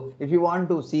 So if you want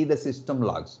to see the system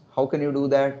logs, how can you do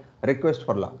that? Request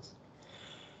for logs.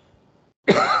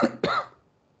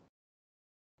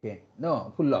 Okay,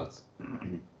 no, full logs.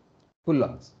 Full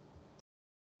logs.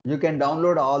 You can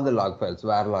download all the log files,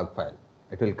 var log file.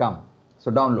 It will come. So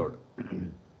download.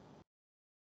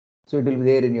 So it will be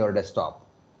there in your desktop.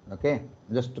 Okay,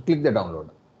 just click the download.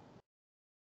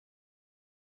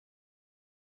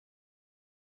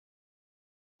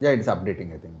 Yeah, it's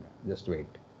updating, I think. Just wait.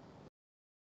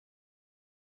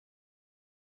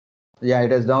 Yeah, it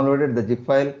has downloaded the zip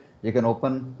file. You can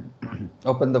open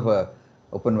open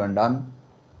one, done.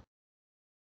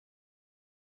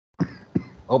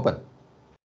 Open.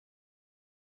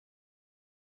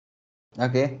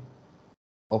 Okay,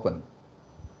 open.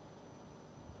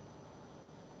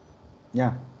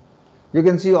 Yeah, you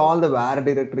can see all the var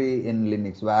directory in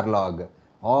Linux, var log.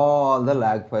 all the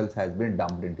lag files has been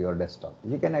dumped into your desktop.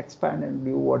 You can expand and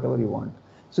do whatever you want.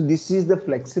 So this is the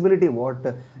flexibility what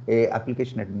a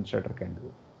application administrator can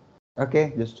do.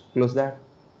 Okay, just close that,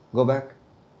 go back.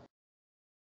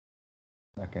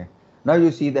 Okay, now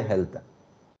you see the health.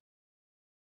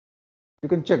 You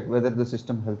can check whether the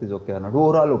system health is okay or not.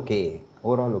 Overall okay,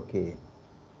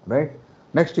 right?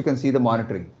 Next you can see the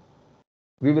monitoring.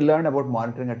 We will learn about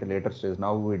monitoring at a later stage.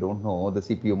 Now we don't know the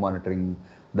CPU monitoring,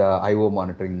 the IO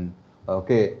monitoring,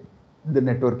 okay, the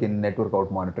network in, network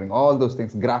out monitoring, all those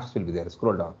things, graphs will be there.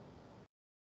 Scroll down.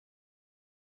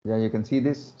 Yeah, you can see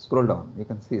this, scroll down. You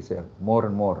can see here more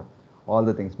and more, all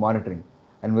the things, monitoring,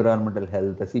 environmental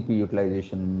health, the CPU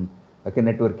utilization, okay,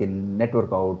 network in,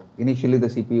 network out. Initially the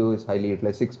CPU is highly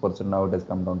utilized, 6%, now it has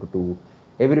come down to 2.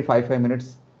 Every 5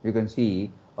 minutes, you can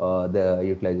see the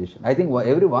utilization. I think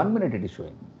every 1 minute it is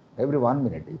showing. Every 1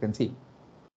 minute you can see.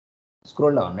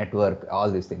 Scroll down, network, all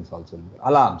these things also.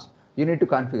 Alarms, you need to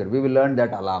configure. We will learn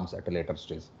that alarms at a later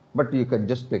stage. But you can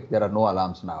just click, there are no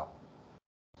alarms now.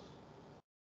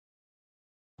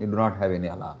 You do not have any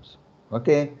alarms.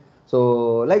 Okay,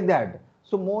 so like that.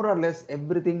 So more or less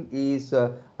everything is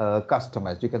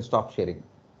customized. You can stop sharing.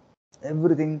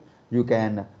 Everything you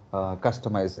can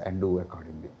customize and do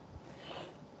accordingly.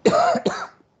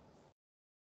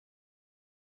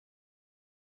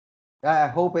 I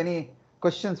hope any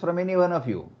questions from any one of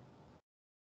you.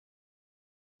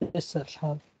 Yes, sir.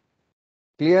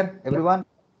 Clear, everyone?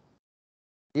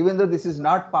 Even though this is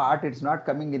not part, it's not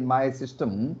coming in my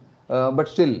system, but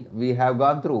still we have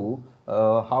gone through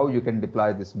how you can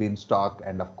deploy this Beanstalk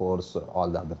and of course all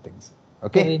the other things.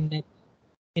 Okay. In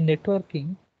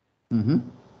networking.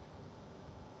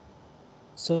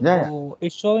 So Yeah.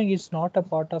 it's showing it's not a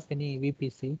part of any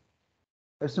VPC.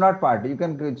 It's not part. You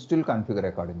can still configure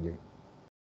accordingly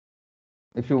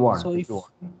if you want. So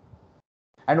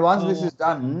And once this is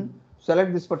done,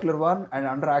 select this particular one and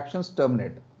under actions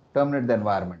terminate the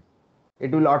environment.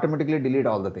 It will automatically delete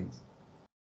all the things.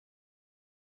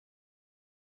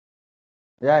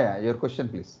 Yeah, your question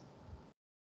please.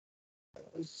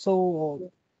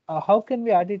 So how can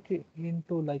we add it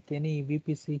into like any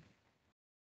VPC?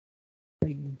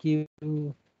 Like give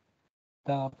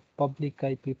the public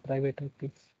IP, private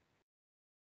IP.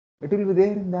 It will be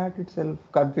there in that itself.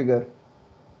 Configure.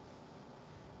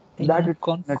 In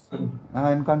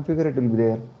configure it will be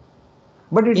there.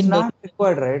 But it's not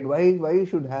required, right? Why you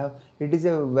should have? It is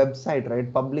a website,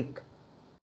 right? Public.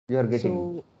 You are getting.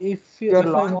 So if I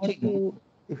want to,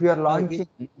 if you are launching,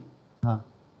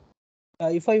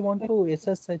 if I want to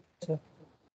SSH,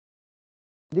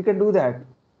 you can do that.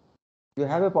 You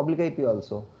have a public IP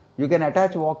also. You can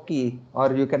attach walk key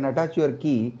or you can attach your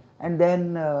key, and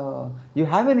then you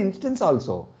have an instance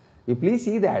also. You please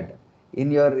see that in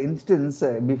your instance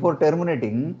before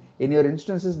terminating, in your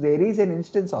instances there is an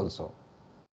instance also.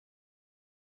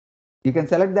 You can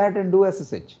select that and do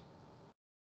SSH.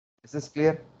 Is this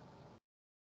clear?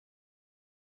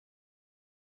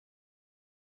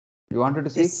 You wanted to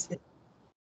see? Yes.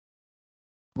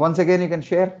 Once again, you can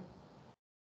share.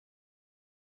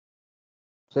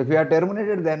 So if you are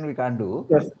terminated, then we can't do.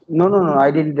 Yes. No. I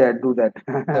didn't do that.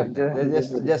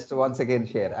 just once again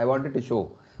share. I wanted to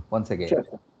show once again. Sure.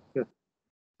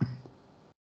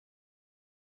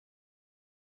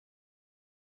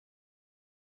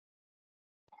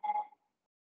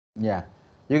 Yeah,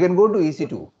 you can go to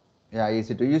EC2. Yeah,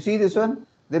 EC2. You see this one?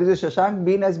 There is a Shashank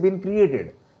bean has been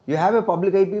created. You have a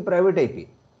public IP, private IP.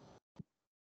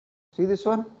 See this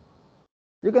one?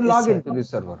 You can log into this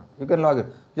server. You can log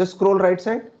in. Just scroll right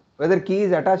side, whether key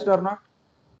is attached or not.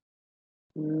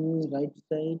 Right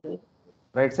side.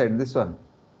 Right side, this one.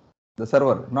 The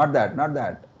server, not that.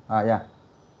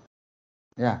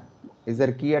 Yeah. Is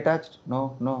there key attached?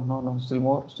 No. Still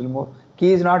more.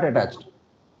 Key is not attached.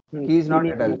 Key is not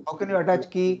attached. How can you attach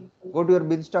key? Go to your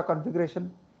Beanstalk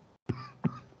configuration.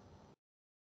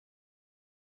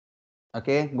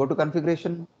 Okay, go to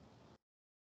configuration.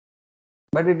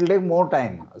 But it will take more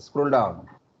time. Scroll down.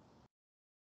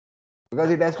 Because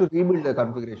it has to rebuild the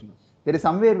configuration. There is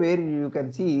somewhere where you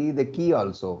can see the key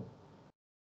also.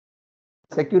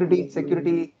 Security,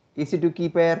 EC2 key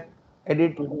pair,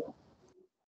 edit.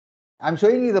 I'm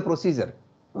showing you the procedure.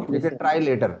 You can try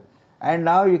later. And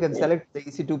now you can select the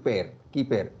EC2 pair, key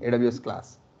pair, AWS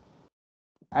class.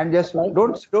 And just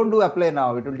don't do apply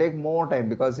now. It will take more time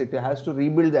because it has to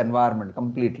rebuild the environment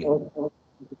completely.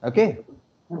 Okay.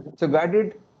 So got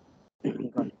it?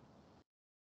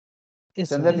 Yes,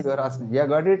 Chandan, you are asking. Yeah,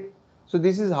 got it. So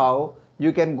this is how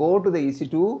you can go to the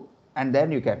EC2 and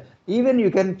then you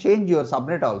can change your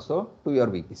subnet also to your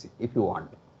VPC if you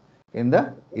want in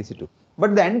the EC2.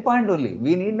 But the endpoint only,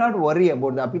 we need not worry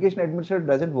about, the application administrator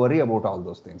doesn't worry about all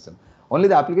those things. Only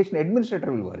the application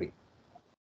administrator will worry.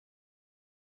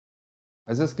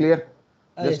 Is this clear?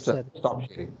 Yes, Just sir. stop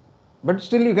sharing. But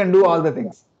still you can do all the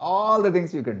things. All the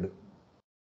things you can do.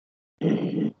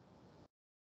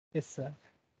 Yes, sir.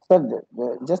 Sir,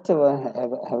 just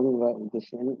having one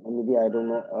question, maybe I don't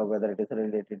know whether it is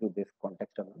related to this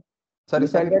context or not. Sorry, You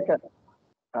said sorry. that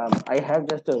I have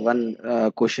just one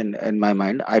question in my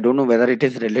mind. I don't know whether it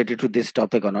is related to this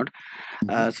topic or not.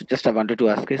 So just I wanted to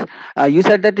ask is, you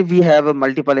said that we have a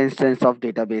multiple instance of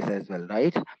database as well,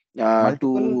 right? Multiple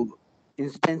To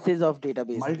instances of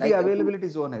database, like multi-availability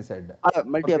zone, I said.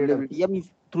 multi availability. Yeah, means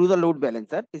through the load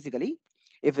balancer, basically.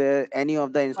 If any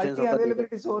of the instance of the data,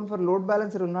 Multi-availability zone for load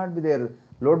balancer will not be there.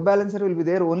 Load balancer will be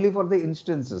there only for the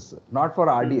instances, not for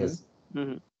RDS.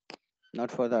 hmm not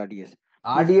for the RDS.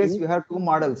 RDS, you have two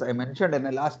models. I mentioned an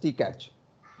elastic catch.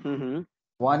 Mm-hmm.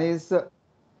 One is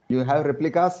you have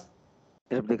replicas.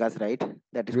 Replicas, right?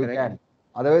 That is You correct. can.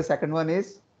 Otherwise, second one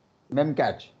is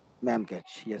memcache.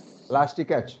 Memcache, yes. Elastic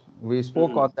catch. We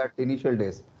spoke on that initial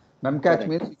days. Memcache Correct.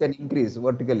 means you can increase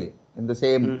vertically in the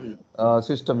same Mm-hmm.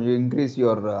 system. You increase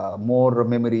your more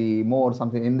memory, more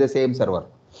something in the same server.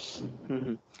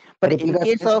 Mm-hmm. But Replicas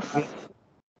means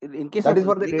in case that of is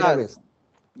for the replicas, database.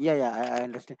 yeah, I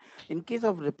understand. In case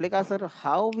of replicas, sir,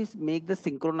 how we make the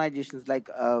synchronizations like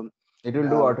It will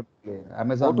do automatically.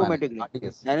 Amazon manage automatically?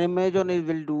 RDS. And Amazon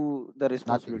will do the Nothing.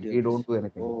 responsibility We of this. don't do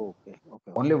anything. Oh, okay.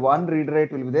 Only one read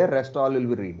rate will be there. Rest all will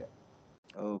be read.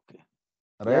 Okay.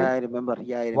 Yeah, Right? I remember.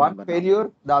 Yeah, I One remember now.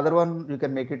 failure, the other one you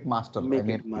can make it master. I Make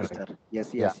mean, it master.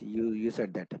 Yes, yeah. You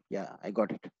said that. Yeah, I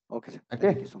got it. Okay, sir. Okay.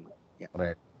 Thank you so much. Yeah.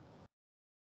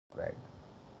 Right.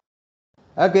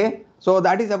 Okay. So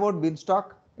that is about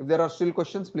Beanstalk. If there are still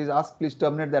questions, please ask. Please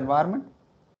terminate the environment.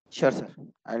 Sure, sir.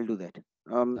 I'll do that.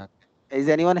 Okay. Is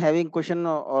anyone having question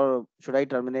or should I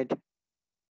terminate?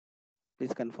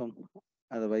 Please confirm.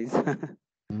 Otherwise,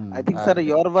 I think, sir,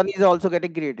 your one is also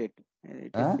getting created.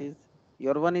 It is says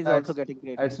your one is also getting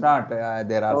created. It's not.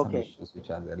 There are some Okay. issues which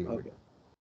are there. Okay.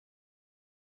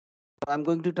 I'm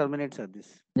going to terminate, sir,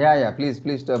 this. Yeah.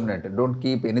 Please terminate it. Don't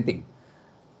keep anything.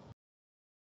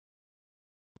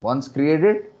 Once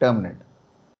created, terminate.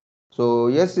 So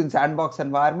yes, in sandbox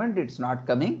environment, it's not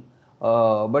coming,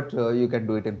 but you can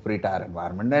do it in free tier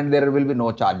environment, and there will be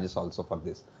no charges also for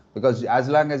this, because as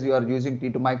long as you are using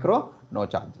T2 micro, no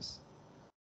charges.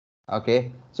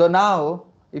 Okay. So now,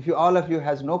 if you all of you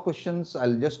has no questions,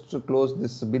 I'll just close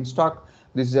this Beanstalk.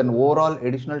 This is an overall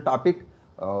additional topic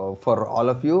for all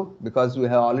of you, because we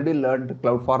have already learned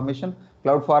cloud formation.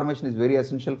 Cloud formation is very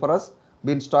essential for us.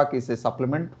 Beanstalk is a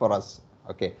supplement for us.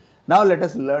 Okay. Now let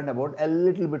us learn about a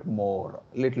little bit more.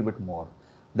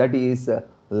 That is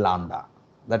Lambda.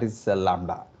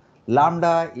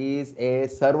 Lambda is a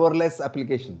serverless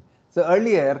application. So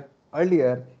earlier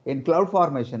in cloud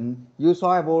formation, you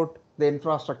saw about the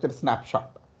infrastructure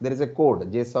snapshot. There is a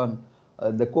code, JSON,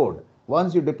 the code.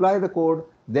 Once you deploy the code,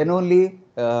 then only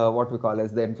what we call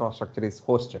as the infrastructure is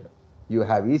hosted. You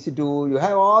have EC2, you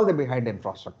have all the behind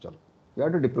infrastructure. You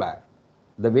have to deploy.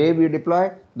 The way we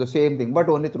deploy, the same thing, but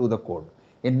only through the code.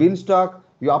 In Beanstalk,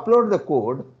 you upload the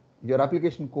code, your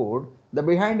application code, the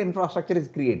behind infrastructure is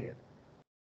created.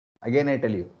 Again, I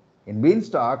tell you, in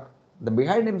Beanstalk, the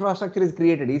behind infrastructure is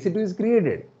created, EC2 is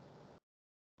created.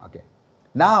 Okay.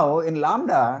 Now, in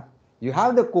Lambda, you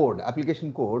have the code,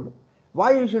 application code.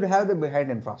 Why you should have the behind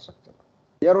infrastructure?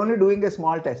 You are only doing a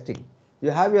small testing.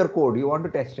 You have your code, you want to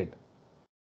test it.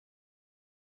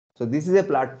 So this is a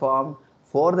platform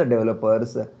for the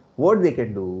developers. What they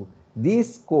can do,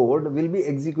 this code will be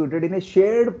executed in a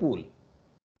shared pool.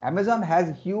 Amazon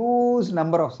has huge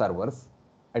number of servers.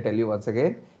 I tell you once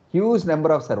again, huge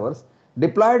number of servers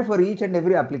deployed for each and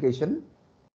every application.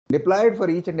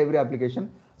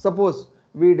 Suppose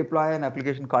we deploy an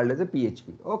application called as a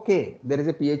PHP. Okay, there is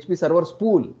a PHP servers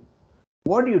pool.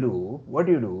 What do you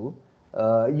do?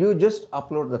 You just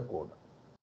upload the code.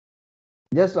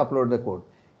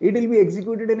 It will be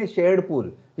executed in a shared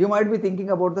pool. You might be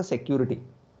thinking about the security.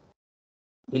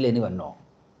 Will anyone know?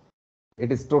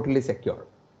 It is totally secure.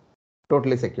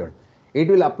 It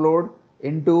will upload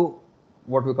into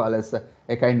what we call as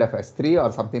a kind of S3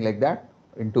 or something like that,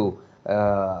 into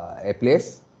a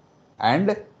place,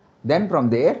 and then from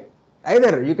there,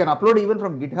 either you can upload even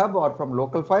from GitHub or from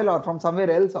local file or from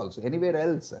somewhere else also, anywhere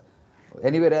else,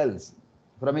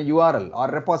 from a URL or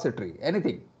repository,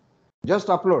 anything. Just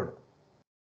upload.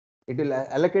 It will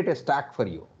allocate a stack for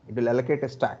you.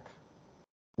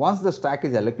 Once the stack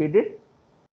is allocated,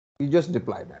 you just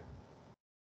deploy that.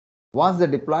 Once the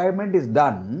deployment is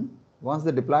done,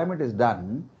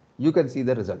 you can see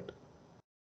the result.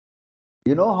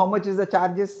 You know how much is the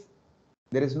charges?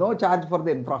 There is no charge for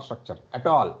the infrastructure at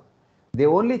all. They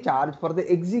only charge for the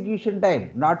execution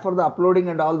time, not for the uploading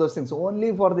and all those things,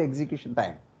 only for the execution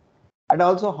time. And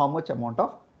also how much amount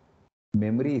of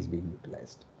memory is being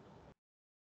utilized.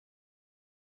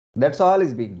 That's all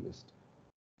is being used.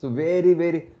 So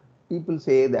very, people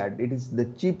say that it is the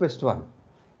cheapest one.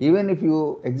 Even if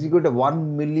you execute a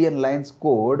 1 million lines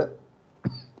code,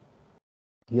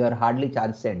 you are hardly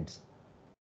charged cents.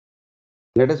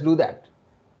 Let us do that.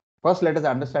 First, let us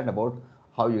understand about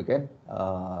how you can,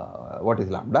 what is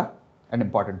Lambda and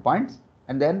important points,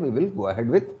 and then we will go ahead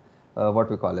with what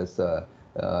we call as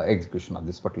execution of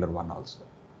this particular one also.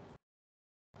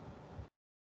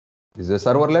 This is a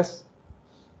serverless,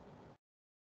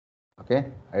 okay,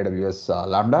 AWS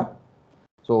Lambda.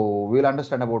 So we'll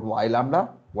understand about why Lambda,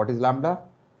 what is Lambda,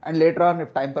 and later on,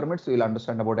 if time permits, we'll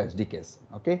understand about SDKs,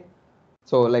 okay.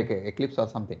 So like Eclipse or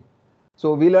something.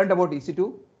 So we learned about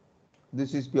EC2.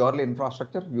 This is purely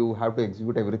infrastructure. You have to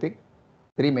execute everything.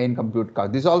 3 main compute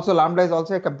cards. This also Lambda is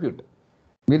also a compute.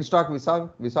 Beanstalk we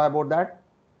saw about that.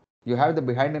 You have the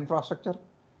behind infrastructure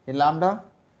in Lambda.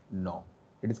 No,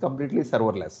 it is completely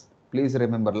serverless. Please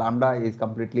remember, Lambda is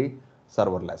completely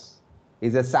serverless.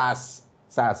 Is a SaaS.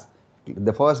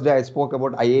 The first day I spoke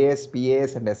about IaaS,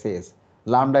 PaaS, and SaaS.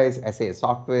 Lambda is SaaS,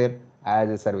 software as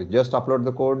a service. Just upload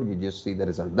the code, you just see the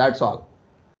result. That's all.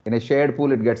 In a shared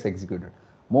pool, it gets executed.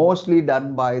 Mostly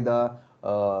done by the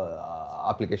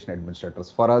application administrators.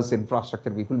 For us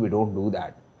infrastructure people, we don't do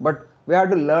that. But we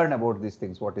have to learn about these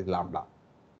things. What is Lambda?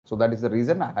 So that is the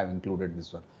reason I have included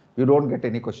this one. You don't get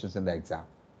any questions in the exam.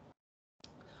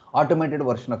 Automated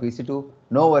version of EC2.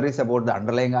 No worries about the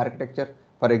underlying architecture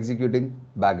for executing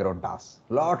background tasks.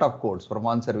 Lot of codes from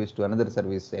one service to another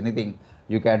service. Anything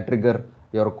you can trigger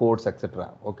your codes,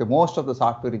 etc. Okay, most of the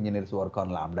software engineers work on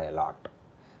Lambda a lot.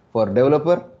 For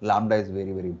developer, Lambda is very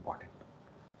important.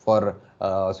 For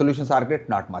solutions architect,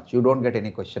 not much. You don't get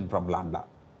any question from Lambda.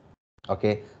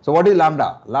 Okay, so what is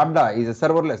Lambda? Lambda is a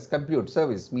serverless compute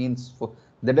service, means for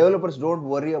the developers don't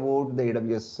worry about the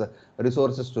AWS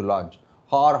resources to launch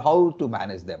or how to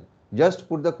manage them. Just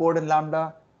put the code in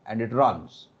Lambda and it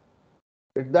runs.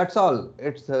 That's all.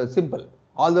 It's simple.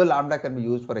 Although Lambda can be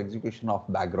used for execution of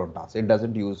background tasks, it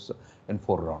doesn't use in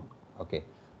foreground. Okay,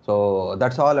 so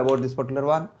that's all about this particular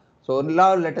one. So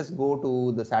now let us go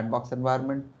to the sandbox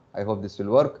environment. I hope this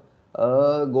will work.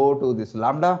 Go to this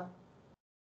Lambda.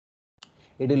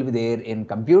 It will be there in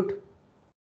compute.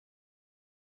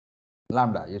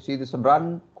 Lambda. You see this one,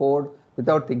 run code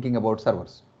without thinking about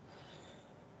servers.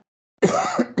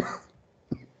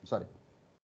 Sorry.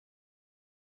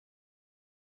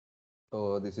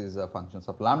 So this is functions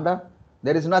of Lambda.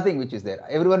 There is nothing which is there.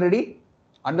 Everyone ready?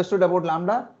 Understood about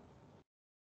Lambda?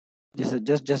 Yes, sir.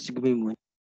 Just give me a moment.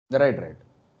 Right.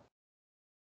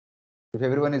 If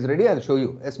everyone is ready, I'll show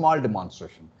you a small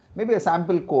demonstration. Maybe a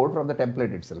sample code from the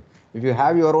template itself. If you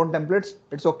have your own templates,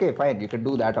 it's okay, fine. You can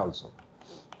do that also.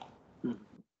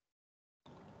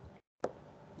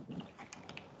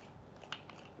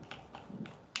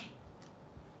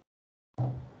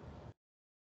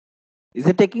 Is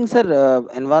it taking, sir?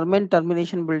 Environment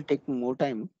termination will take more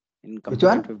time in Which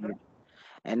one? comparatively.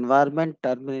 Environment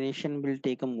termination will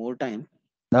take more time.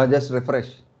 Now just refresh.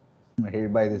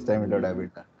 By this time it would have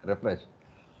been done. Refresh.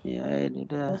 Yeah, I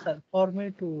need No, sir. For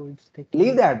me to, it's taking.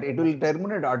 Leave that. It will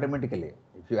terminate automatically.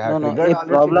 If you have No. triggered A all it,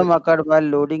 problem occurred while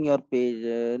loading your page.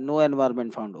 No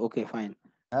environment found. Okay, fine.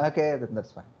 Okay, then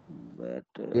that's fine. But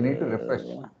You need to refresh.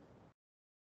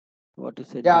 what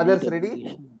is it? Yeah, Delete others ready?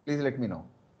 application. Please let me know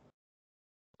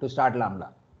to start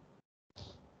Lambda.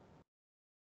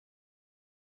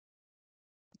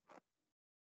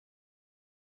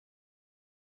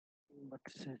 What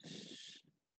is it?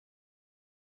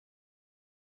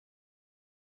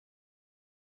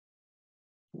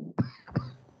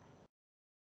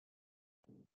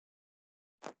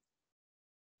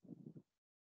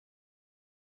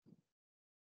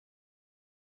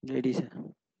 Ready, sir.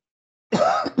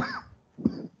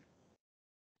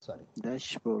 Sorry.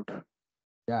 Dashboard.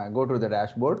 Yeah, go to the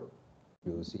dashboard.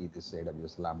 You see this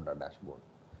AWS Lambda dashboard.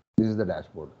 This is the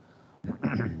dashboard.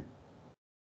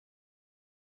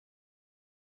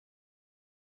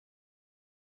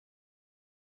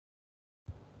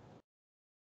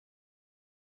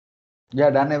 Yeah,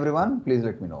 done everyone? Please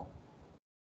let me know.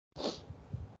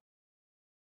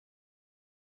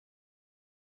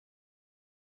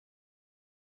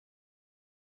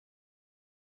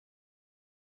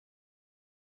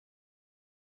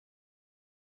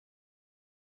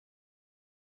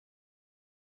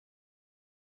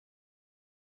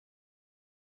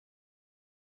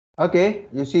 Okay,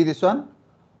 you see this one?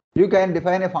 You can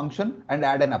define a function and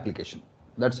add an application.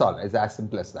 That's all. It's as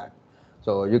simple as that.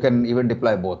 So you can even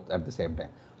deploy both at the same time.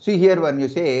 See here, when you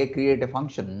say create a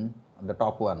function, on the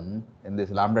top one in this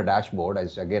Lambda dashboard,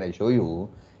 as again I show you,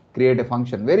 create a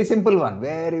function, very simple one,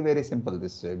 very simple.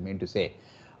 This I mean to say,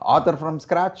 author from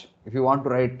scratch. If you want to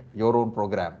write your own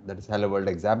program, that is hello world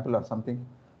example or something,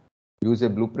 use a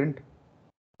blueprint.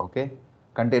 Okay,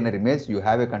 container image, you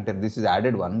have a container. This is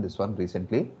added one, this one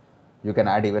recently. You can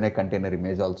add even a container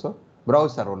image also.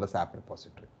 Browse serverless app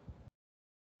repository.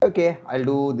 Okay, I'll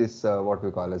do this what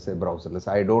we call as a browserless.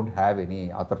 I don't have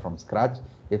any author from scratch.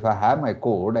 If I have my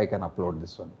code, I can upload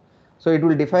this one. So it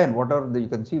will define what are the, you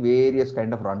can see various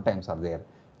kind of runtimes are there.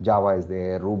 Java is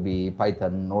there, Ruby,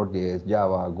 Python, Node.js,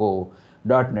 Java, Go,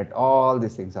 .NET, all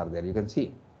these things are there. You can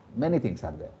see many things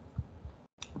are there.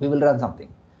 We will run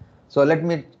something. So let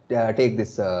me take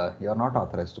this, you are not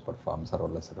authorized to perform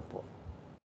serverless report.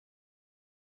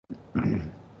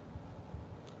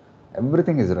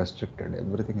 Everything is restricted.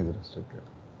 Everything is restricted.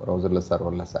 Browserless,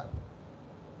 serverless app.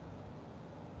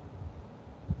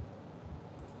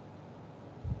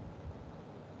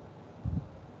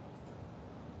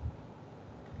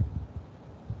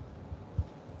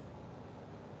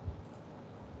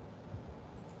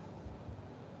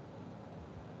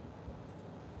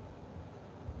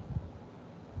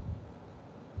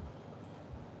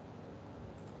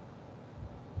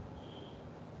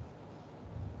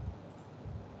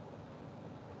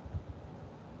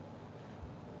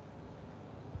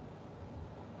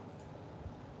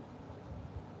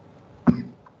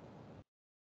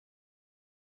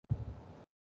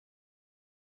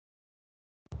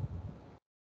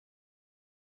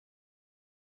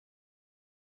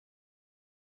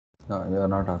 No, you are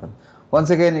not authorized.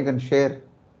 Once again, you can share.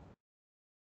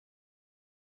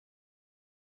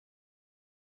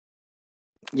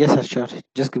 Yes, sir, sure.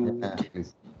 Just give me a Yeah, minute.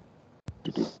 please.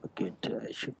 Bucket.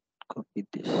 I should copy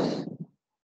this.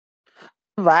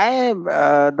 Why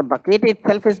the bucket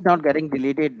itself is not getting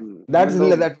deleted? That's Even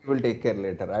though. that we will take care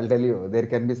later. I'll tell you. There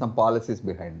can be some policies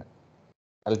behind.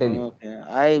 I'll tell you. Okay,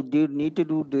 I do need to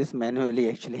do this manually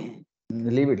actually.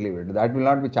 Leave it, leave it. That will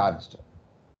not be charged.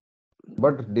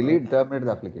 But delete, Okay. terminate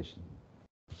the application.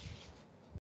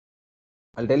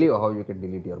 I'll tell you how you can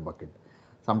delete your bucket.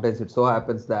 Sometimes it so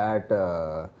happens that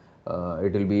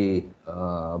it will be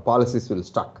policies will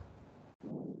stuck.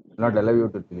 Will not allow you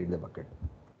to delete the bucket.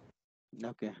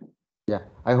 Okay. Yeah,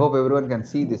 I hope everyone can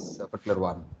see this particular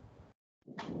one.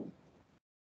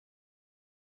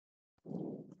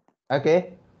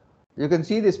 Okay, you can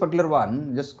see this particular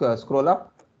one. Just scroll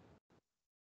up.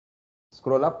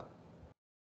 Scroll up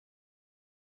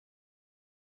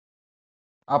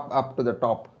to the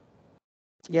top.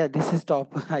 Yeah, this is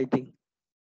top. I think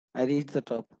I reached the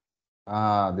top.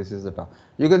 This is the top.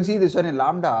 You can see this one in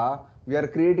Lambda. We are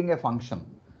creating a function.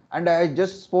 And I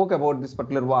just spoke about this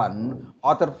particular one.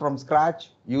 Author from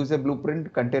scratch, use a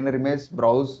blueprint, container image,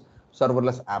 browse,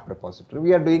 serverless app repository.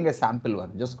 We are doing a sample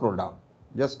one. Just scroll down.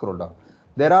 Just scroll down.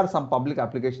 There are some public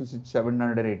applications, which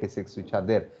 786, which are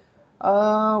there.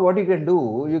 What you can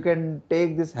do, you can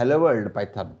take this Hello World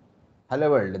Python. Hello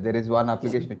World, there is one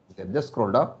application which is there. Just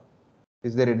scroll down.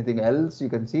 Is there anything else you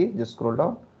can see? Just scroll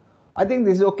down. I think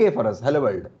this is okay for us. Hello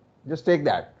World. Just take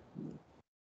that.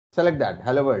 Select that.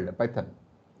 Hello World, Python.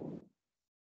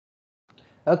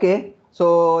 Okay.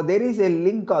 So there is a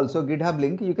link also, GitHub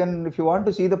link. You can, if you want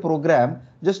to see the program,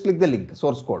 just click the link,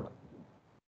 source code.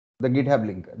 The GitHub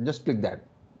link. Just click that.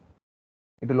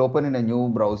 It will open in a new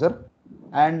browser.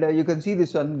 And you can see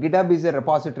this one. GitHub is a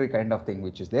repository kind of thing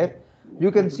which is there.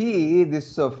 You can see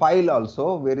this file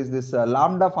also. Where is this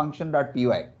lambda function.py?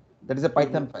 That is a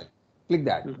Python file. Click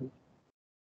that.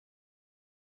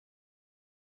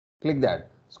 Click that.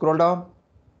 Scroll down.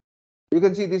 You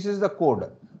can see this is the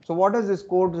code. So what does this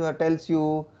code tells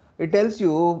you? It tells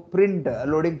you print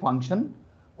loading function,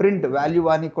 print value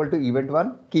 1 equal to event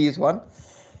 1, key is 1,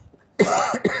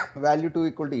 value 2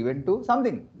 equal to event 2,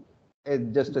 something.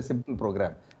 It's just a simple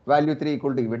program. Value 3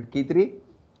 equal to event key 3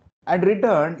 and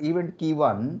return event key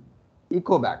 1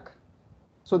 echo back.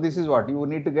 So this is what you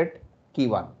need to get key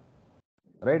 1,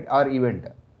 right? Or event,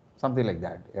 something like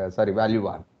that. Sorry, value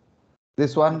 1.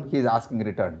 This one he is asking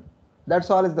return. That's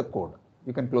all is the code.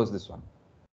 You can close this one.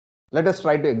 Let us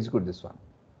try to execute this one.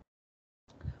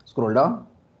 Scroll down,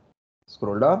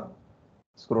 scroll down,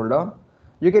 scroll down.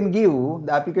 You can give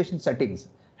the application settings.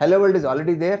 Hello world is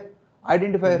already there.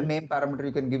 Identifier name parameter,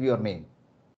 you can give your name.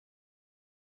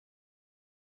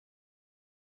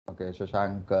 Okay,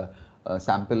 Shashank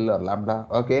sample or lambda.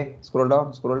 Okay, scroll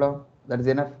down, scroll down. That is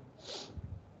enough.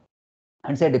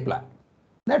 And say deploy.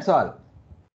 That's all.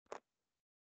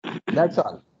 That's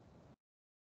all.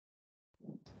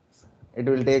 It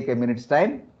will take a minute's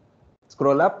time.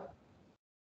 Scroll up.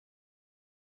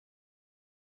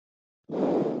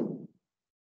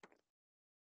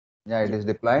 Yeah, it is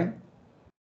deploying.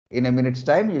 In a minute's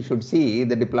time, you should see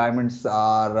the deployments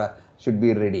are should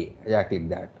be ready. Yeah, click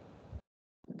that.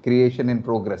 Creation in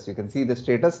progress. You can see the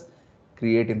status.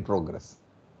 Create in progress.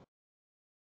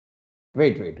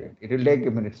 Wait. It will take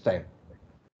a minute's time.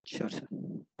 Sure, sir.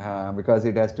 Because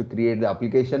it has to create the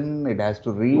application, it has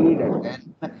to read, and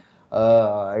then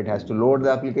it has to load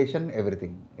the application,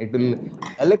 everything. It will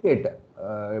allocate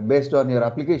based on your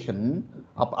application.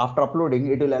 After uploading,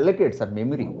 it will allocate some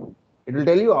memory. It will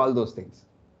tell you all those things.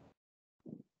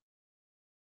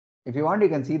 If you want, you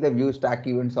can see the view stack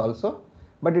events also,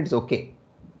 but it's okay.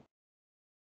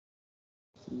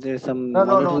 There's some No.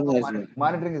 monitoring as well.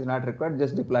 Monitoring is not required,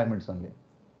 just deployments only.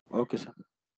 Okay, sir.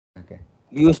 Okay.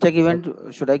 View stack event,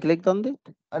 should I click on that?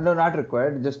 No, not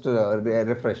required. Just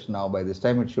refresh now. By this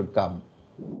time, it should come.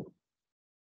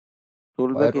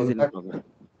 Rollback is in progress.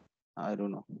 I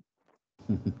don't know.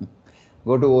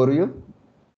 Go to overview.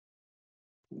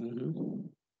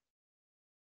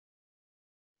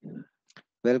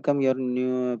 Welcome your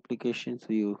new applications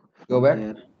view. Go back.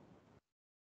 Here.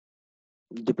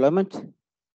 Deployments?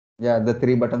 Yeah, the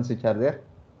 3 buttons which are there.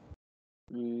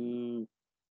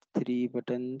 3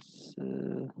 buttons.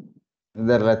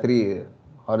 There are 3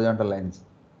 horizontal lines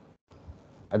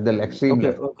at the extreme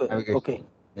left. Okay.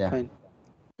 Yeah. Fine.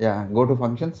 Yeah. Go to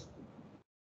functions.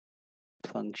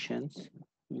 Functions.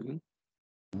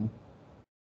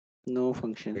 No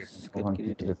functions.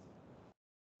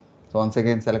 So once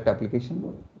again, select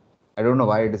application. I don't know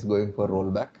why it is going for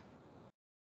rollback.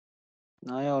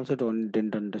 I also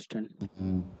didn't understand.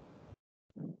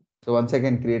 So once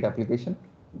again, create application.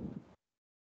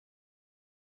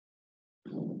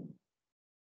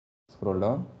 Scroll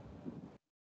down.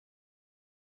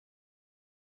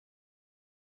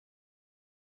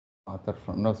 Author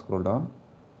from no, scroll down.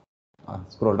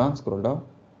 Scroll down.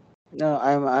 No,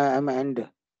 I'm end.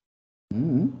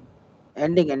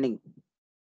 Ending.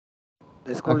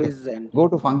 The scroll is end. Go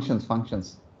to functions.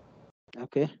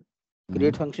 Okay.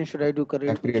 Create function. Should I do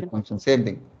create function? Same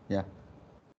thing. Yeah.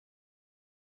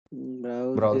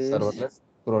 Browse serverless.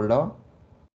 Scroll down.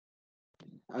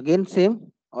 Again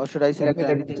same, or should I select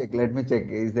anything? Let me check.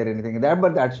 Is there anything there?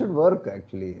 But that should work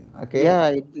actually. Okay. Yeah,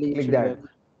 it click should that.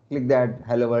 Work. Click that.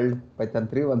 Hello world Python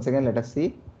 3. Once again, let us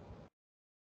see.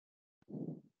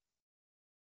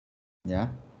 Yeah.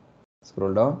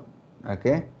 Scroll down.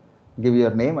 Okay. Give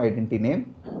your name, identity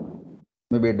name.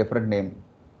 Maybe a different name.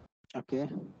 Okay.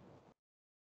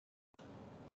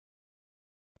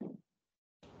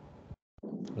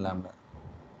 Lambda.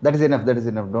 That is enough.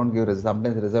 Don't give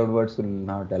sometimes reserved words will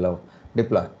not allow.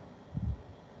 Deploy.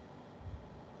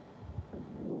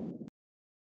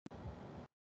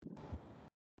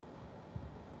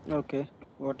 Okay.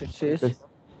 What it says?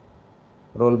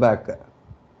 Rollback.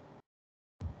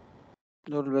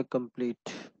 Rollback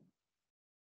complete.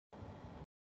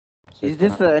 Is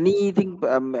this anything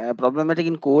problematic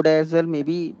in code as well?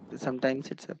 Maybe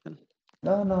sometimes it's happened.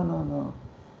 No.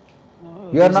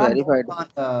 You are not verified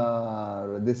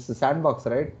on this sandbox,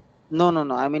 right? No.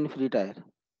 I'm in free tier.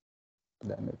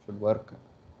 Then it should work.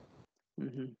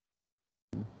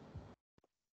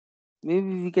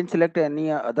 Maybe we can select any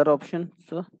other option,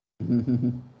 sir.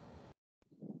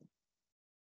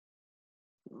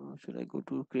 Should I go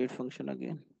to create function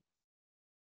again?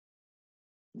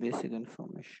 Basic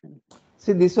information.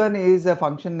 See, this one is a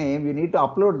function name. You need to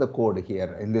upload the code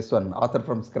here in this one. Author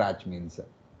from scratch means.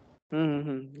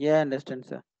 Yeah, I understand,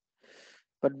 sir.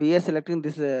 But we are selecting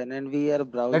this and we are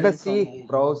browsing. Let us see.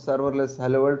 Browse serverless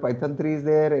hello world Python 3 is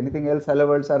there. Anything else hello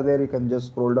worlds are there? You can just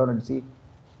scroll down and see.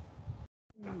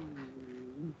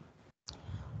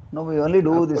 No, we only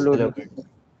do this hello world.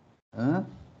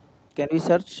 Can we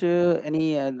search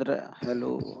any other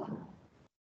hello?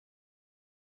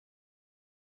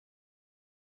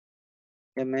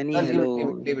 Many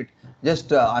hello. Leave it. Just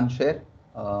unshare.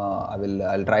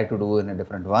 I'll try to do in a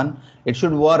different one. It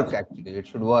should work actually. It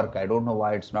should work. I don't know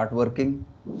why it's not working.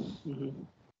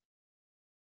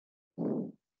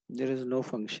 There is no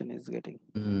function is getting.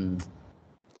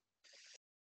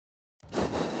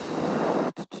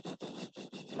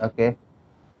 Okay.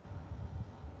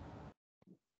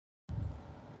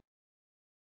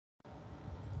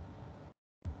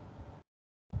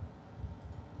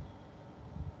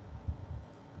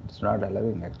 It's not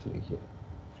allowing actually here.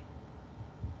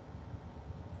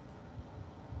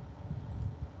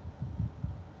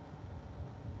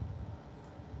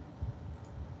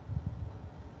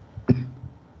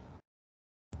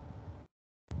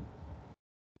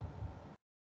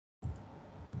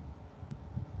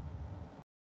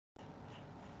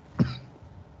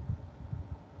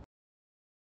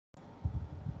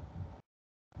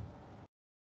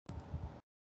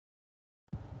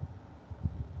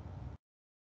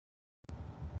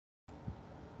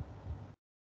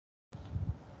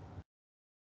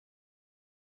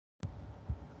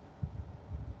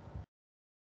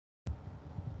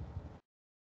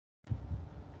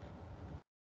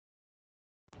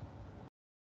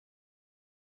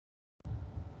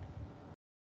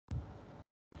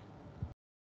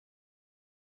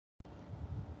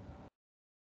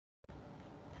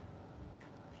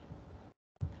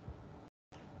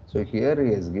 So here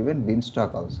he has given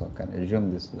Beanstalk also. Can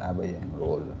assume this Lambda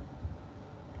role.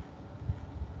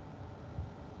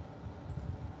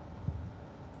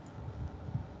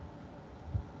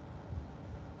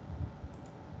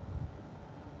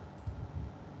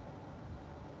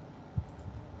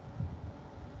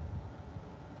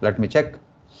 Let me check.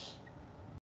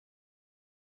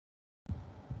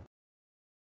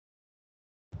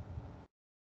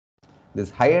 This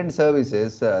high-end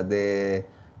services,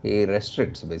 he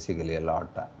restricts basically a lot.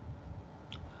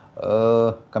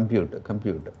 Compute,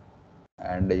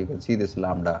 and you can see this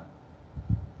Lambda.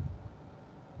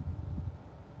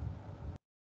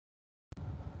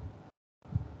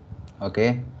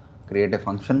 Okay, create a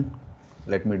function.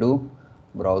 Let me do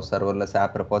browse serverless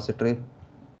app repository.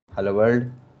 Hello world.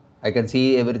 I can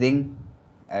see everything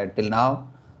till now.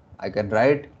 I can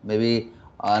write maybe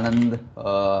Anand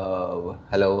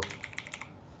hello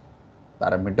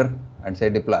parameter and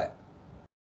say deploy.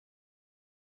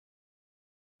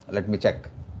 Let me check.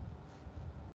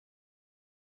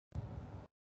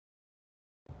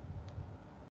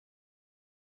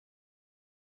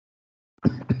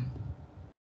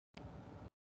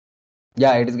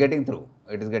 Yeah, it is getting through.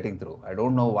 It is getting through. I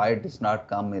don't know why it is not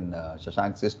come in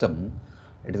Shashank's system.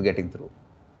 It is getting through.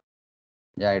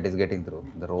 Yeah, it is getting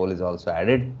through. The role is also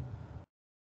added.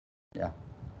 Yeah,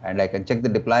 and I can check the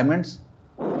deployments.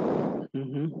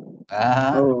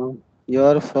 Oh,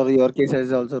 for your case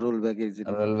is also rollback, is it?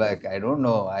 Rollback. I don't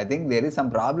know. I think there is some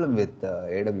problem with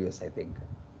AWS. I think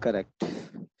Correct.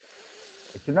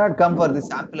 it should not come for the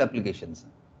sample applications.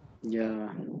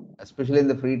 Yeah. Especially in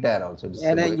the free tier also.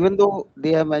 And even though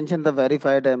they have mentioned the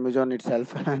verified Amazon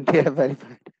itself, and they have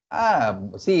verified.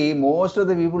 See, most of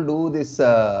the people do this,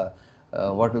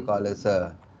 what we call as,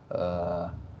 it's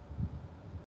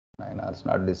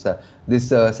not this, this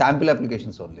sample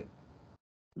applications only.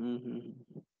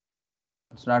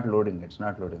 It's not loading, it's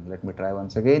not loading. Let me try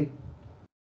once again.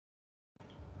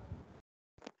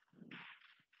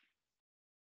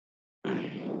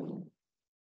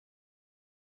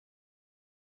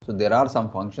 So there are some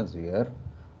functions here.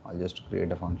 I'll just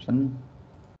create a function.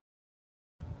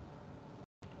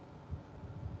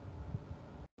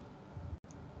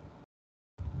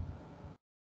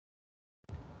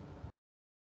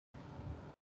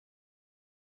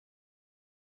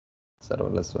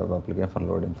 Serverless web application for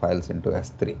loading files into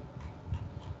S3.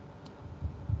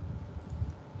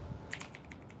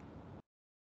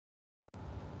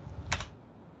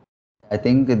 I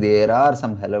think there are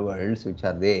some hello worlds which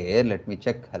are there. Let me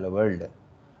check hello world.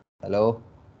 Hello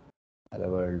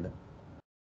world.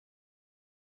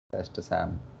 Test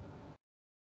Sam.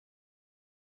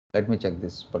 Let me check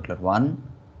this particular one.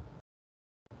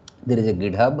 There is a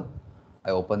GitHub.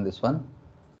 I open this one.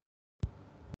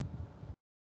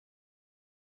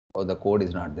 Oh, the code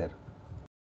is not there.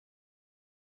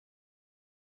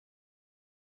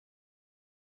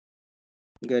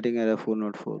 Getting error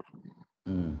 404.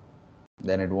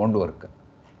 Then it won't work.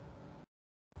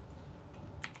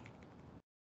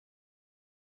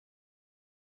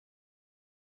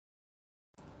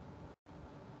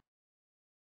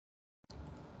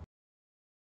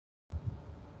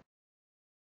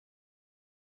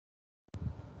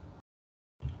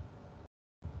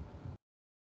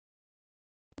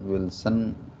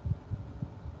 Wilson,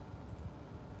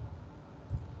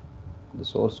 the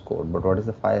source code, but what is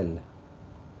the file?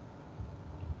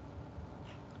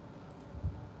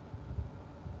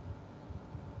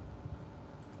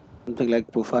 Something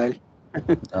like profile.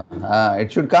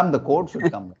 It should come, the code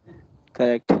should come.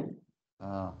 Correct.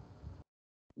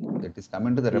 It is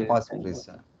coming to the repositories.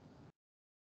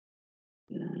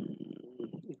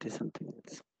 It is something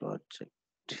else. Project.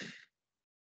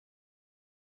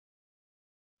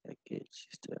 Package.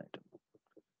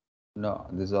 No,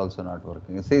 this is also not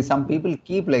working. See, some people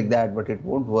keep like that, but it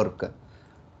won't work.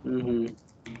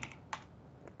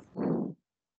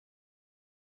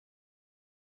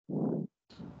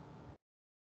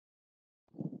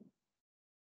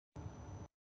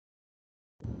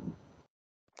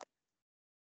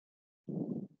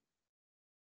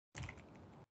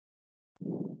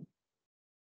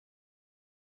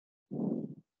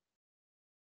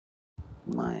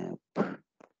 My app.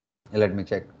 Let me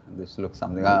check. This looks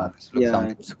something. This looks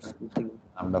something. It's something.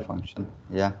 Lambda function.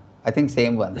 Yeah, I think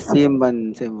same one. Same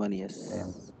one, yes.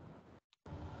 Same.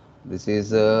 This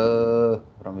is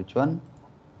from which one?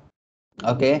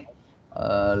 Okay.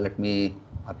 Let me,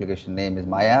 application name is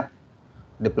my app.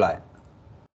 Deploy.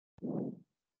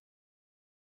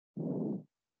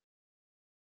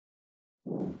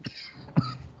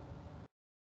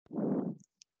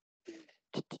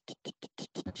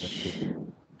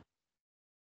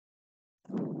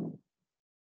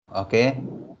 Okay.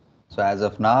 So as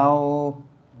of now,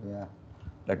 yeah,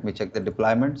 let me check the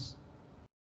deployments.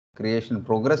 Creation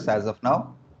progress as of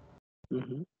now.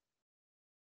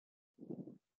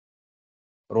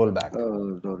 Rollback.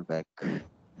 Rollback.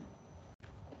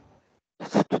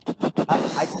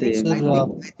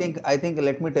 I think.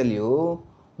 Let me tell you.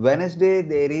 Wednesday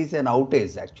there is an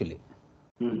outage actually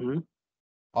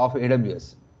of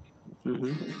AWS.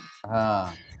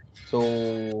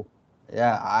 So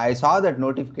yeah, I saw that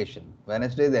notification.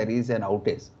 Wednesday there is an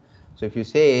outage. So if you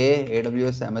say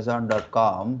AWS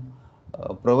Amazon.com,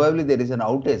 probably there is an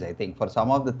outage. I think for some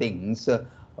of the things there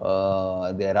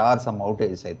are some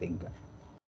outages. I think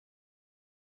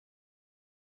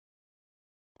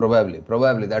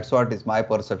probably that's what is my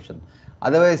perception.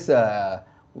 Otherwise,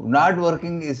 not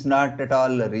working is not at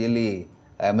all really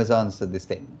Amazon's this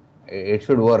thing. It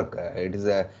should work. It is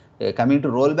coming to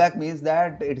rollback means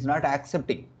that it is not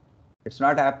accepting. It's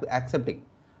not accepting.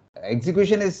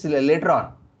 Execution is later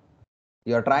on.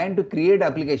 You are trying to create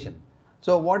application.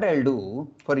 So what I'll do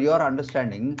for your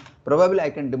understanding, probably I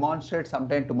can demonstrate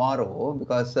sometime tomorrow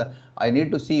because I need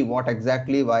to see what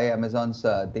exactly why Amazon's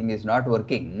thing is not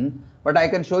working. But I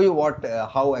can show you what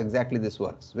how exactly this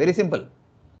works. Very simple.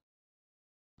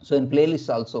 So in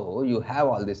playlists also you have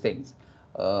all these things.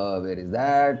 Where is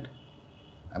that?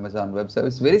 Amazon Web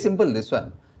Service. Very simple. This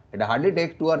one. It hardly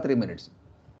takes 2 or 3 minutes.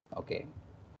 Okay.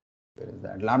 Where is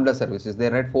that? Lambda service is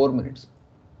there at 4 minutes.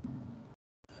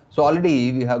 So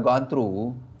already we have gone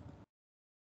through.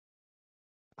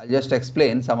 I'll just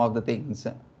explain some of the things.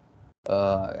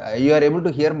 You are able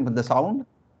to hear the sound?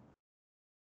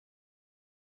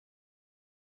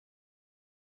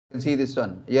 You can see this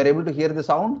one. You are able to hear the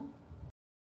sound?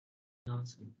 No,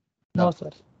 sir. No, sir.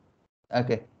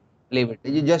 Okay, leave it.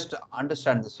 You just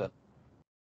understand this one.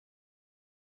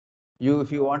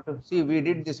 If you want to see, we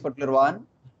did this particular one.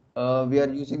 We are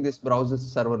using this browser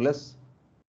serverless.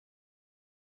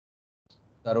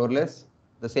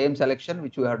 The same selection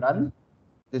which we have done.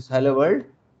 This hello world.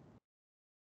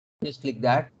 Just click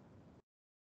that.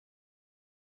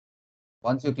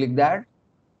 Once you click that,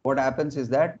 what happens is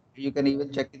that you can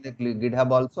even check in the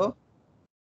GitHub also.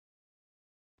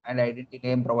 And identity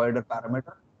name provider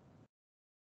parameter.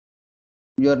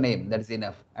 Your name, that's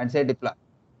enough. And say deploy.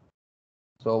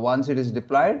 So once it is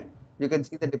deployed, you can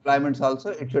see the deployments also.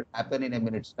 It should happen in a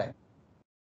minute's time.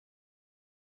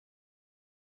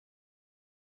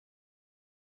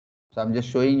 So I'm just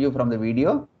showing you from the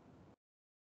video.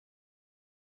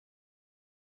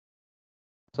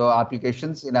 So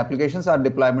applications are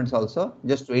deployments also.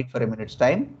 Just wait for a minute's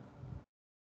time.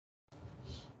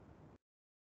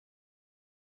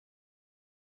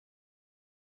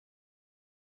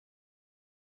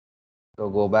 So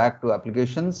go back to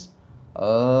applications.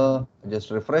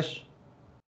 Just refresh.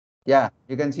 Yeah,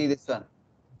 you can see this one.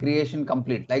 Creation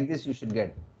complete. Like this you should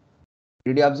get.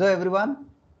 Did you observe everyone?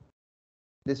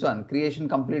 This one, creation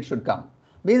complete should come.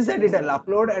 Means that it will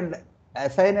upload and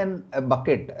assign a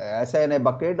bucket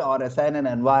or assign an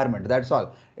environment. That's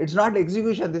all. It's not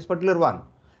execution, this particular one.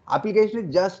 Application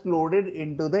is just loaded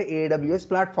into the AWS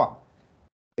platform.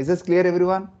 Is this clear,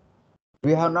 everyone?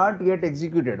 We have not yet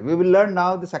executed. We will learn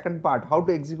now the second part, how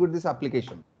to execute this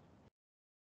application.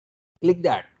 Click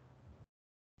that.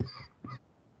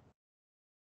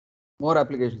 More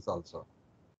applications also.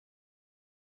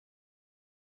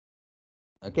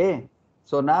 Okay.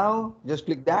 So now just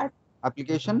click that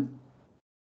application.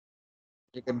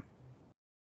 You can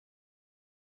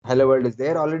hello world is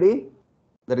there already.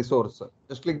 The resource.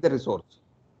 Just click the resource.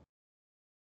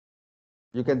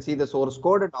 You can see the source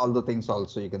code and all the things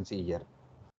also you can see here.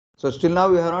 So still now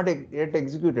we have not yet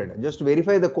executed. Just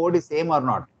verify the code is same or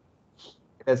not.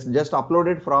 It has just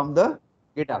uploaded from the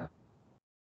GitHub.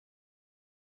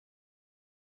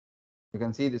 You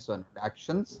can see this one,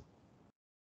 actions.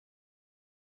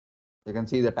 You can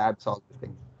see the tabs, all these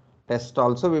things. Test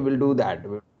also we will do that.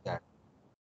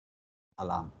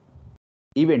 Alarm.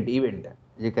 Event.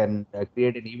 You can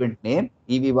create an event name,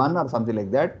 EV1 or something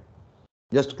like that.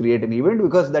 Just create an event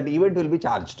because that event will be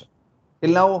charged.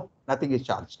 Till now, nothing is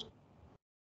charged.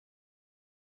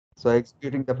 So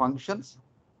executing the functions.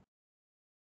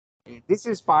 This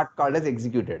is part called as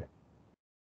executed.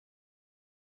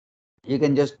 You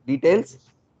can just details.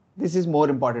 This is more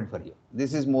important for you.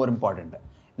 This is more important.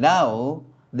 Now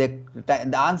the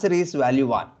answer is value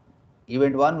 1.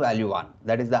 Event 1, value 1.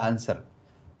 That is the answer.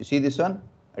 You see this one?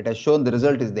 It has shown the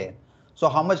result is there. So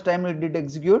how much time it did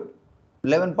execute?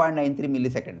 11.93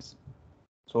 milliseconds.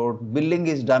 So billing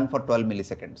is done for 12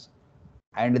 milliseconds.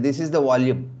 And this is the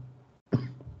volume.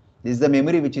 This is the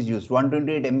memory which is used.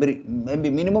 128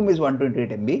 MB, minimum is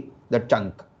 128 MB, that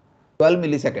chunk. 12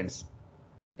 milliseconds.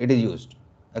 It is used.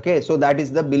 Okay, so that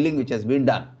is the billing which has been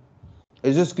done.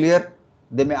 Is this clear?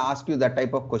 They may ask you that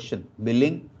type of question.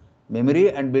 Billing,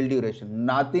 memory and bill duration.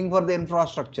 Nothing for the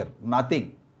infrastructure.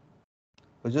 Nothing.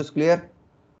 Is this clear?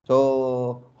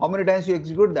 So how many times you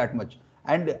execute, that much.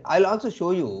 And I'll also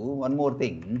show you one more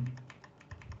thing.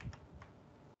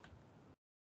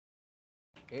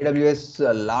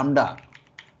 AWS Lambda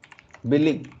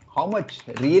billing. How much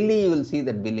really you will see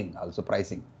that billing also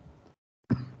pricing.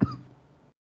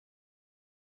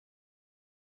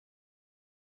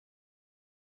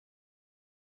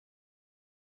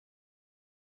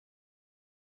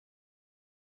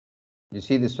 You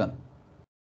see this one.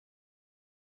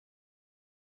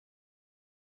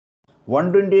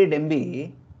 128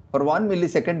 MB for 1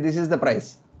 millisecond. This is the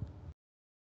price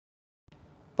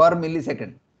per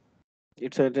millisecond.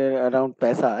 It's around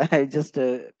paisa. I just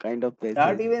kind of paisa.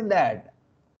 Not even that.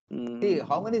 See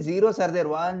how many zeros are there?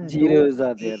 1, Zeros 2,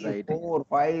 are there, 3, right? 4,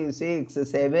 5, 6,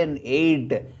 7,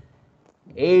 8.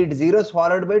 8 zeros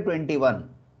followed by 21.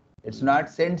 It's not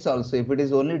cents also. If it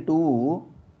is only 2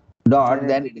 dot,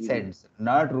 then it is cents,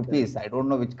 not rupees. I don't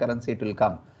know which currency it will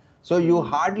come. So you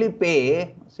hardly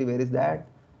pay. See, where is that?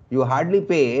 You hardly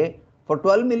pay for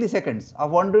 12 milliseconds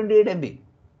of 128 MB.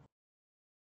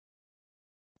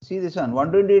 See this one,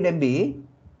 128 MB,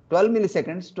 12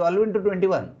 milliseconds, 12 into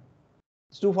 21.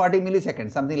 It's 240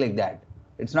 milliseconds, something like that.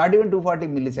 It's not even 240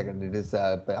 milliseconds. It is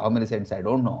how many cents? I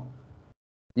don't know.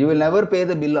 You will never pay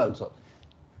the bill also.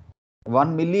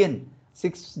 1 million.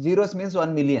 6 zeros means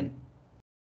 1 million.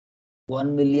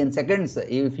 1 million seconds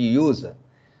if you use,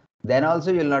 then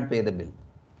also you will not pay the bill.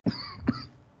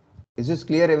 Is this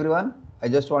clear, everyone? I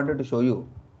just wanted to show you.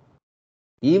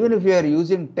 Even if you are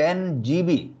using 10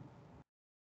 GB,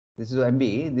 this is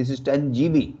MB, this is 10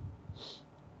 GB,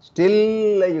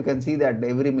 still you can see that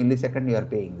every millisecond you are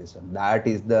paying this one. That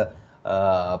is the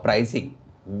pricing.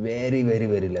 Very, very,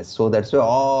 very less. So that's why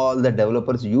all the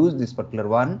developers use this particular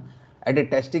one at a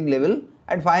testing level,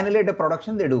 and finally at a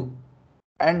production they do.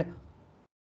 And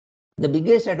the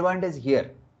biggest advantage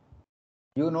here,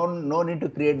 you know, no need to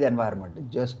create the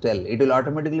environment. Just tell. It will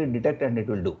automatically detect and it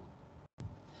will do.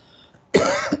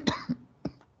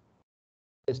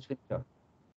 Just finish up.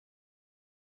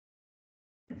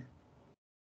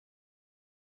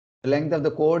 The length of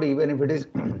the code, even if it is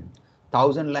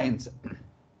 1000 lines,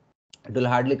 it will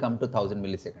hardly come to 1000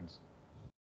 milliseconds.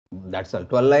 That's all.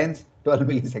 12 lines, 12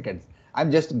 milliseconds.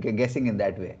 I'm just guessing in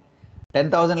that way.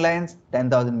 10,000 lines,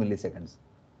 10,000 milliseconds.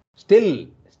 Still,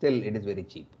 it is very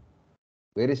cheap.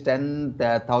 Where is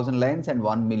 10,000 lines and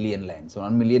 1 million lines?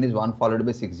 1 million is 1 followed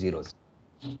by 6 zeros.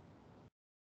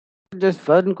 Just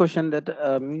one question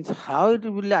that means how it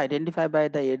will identify by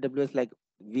the AWS, like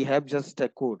we have just a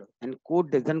code and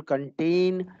code doesn't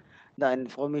contain the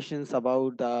informations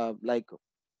about the like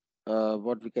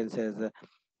what we can say as a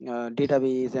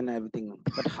database and everything,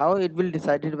 but how it will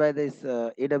decided by this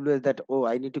AWS that, oh,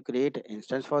 I need to create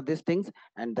instance for these things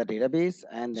and the database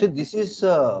and So this is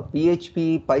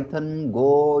PHP, Python,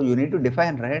 Go, you need to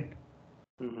define, right?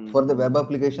 For the web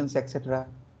applications, etc.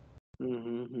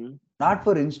 Not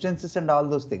for instances and all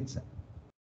those things.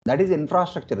 That is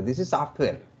infrastructure. This is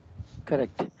software.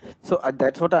 Correct. So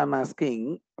that's what I'm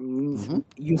asking.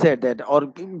 You said that, or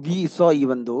we saw,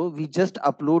 even though we just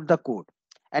upload the code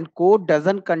and code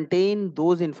doesn't contain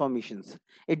those informations.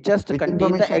 It just Which contains the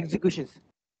information? executions.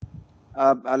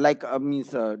 Like means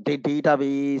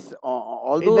database, It doesn't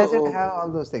although have all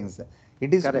those things.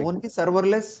 It is correct. only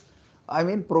serverless, I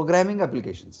mean, programming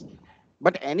applications.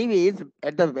 But anyways,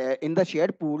 at the in the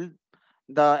shared pool,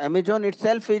 the Amazon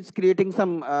itself is creating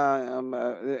some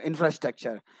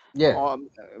infrastructure. Yeah.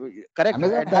 Correct.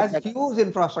 Amazon At the has back. huge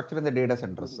infrastructure in the data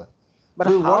centers. But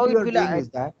So how what you it are will doing is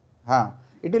that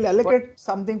it will what? allocate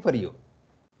something for you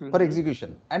for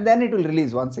execution, and then it will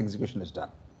release once execution is done.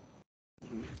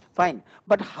 Fine,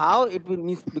 but how it will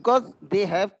means, because they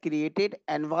have created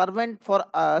environment for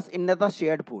us in the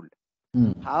shared pool.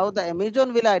 How the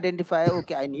Amazon will identify,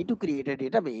 okay, I need to create a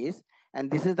database and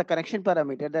this is the connection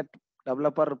parameter that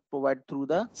developer provide through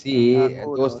the See,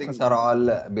 code those or things something.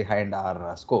 are all behind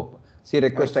our scope. See,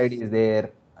 request ID is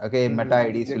there. Okay, meta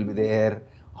IDs will be there.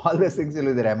 All those things will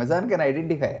be there. Amazon can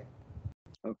identify.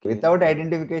 Okay. Without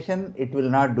identification, it will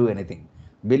not do anything.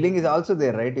 Billing is also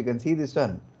there, right? You can see this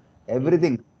one.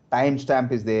 Everything,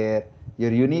 timestamp is there.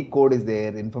 Your unique code is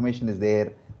there. Information is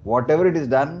there. Whatever it is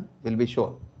done will be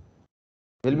shown.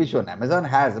 Will be shown. Amazon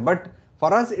has, but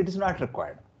for us, it is not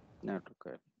required. Not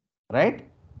required. Right?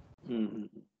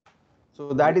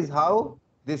 So that is how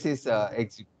this is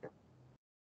executed.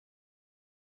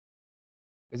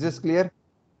 Is this clear?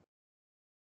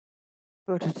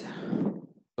 Got it.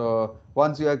 So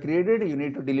once you have created, you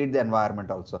need to delete the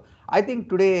environment also. I think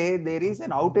today there is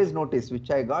an outage notice which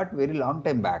I got very long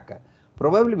time back.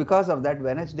 Probably because of that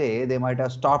Wednesday, they might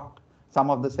have stopped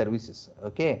some of the services.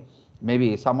 Okay,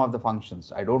 maybe some of the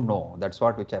functions. I don't know. That's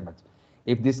what which I meant.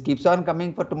 If this keeps on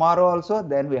coming for tomorrow also,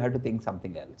 then we have to think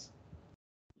something else.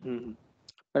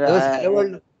 But Because Hello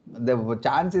World, the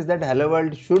chance is that Hello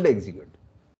World should execute.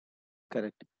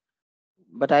 correct.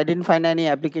 But I didn't find any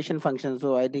application function,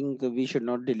 so I think we should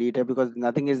not delete it because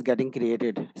nothing is getting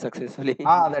created successfully.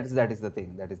 That is the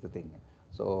thing. That is the thing.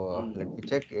 So let me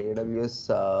check AWS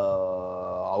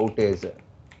outage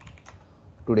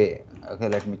today. Okay,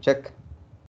 let me check.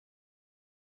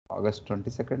 August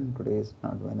 22nd. Today is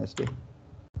not Wednesday.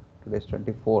 Today is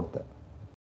 24th.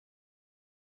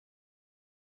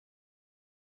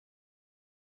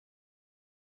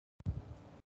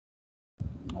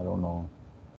 I don't know.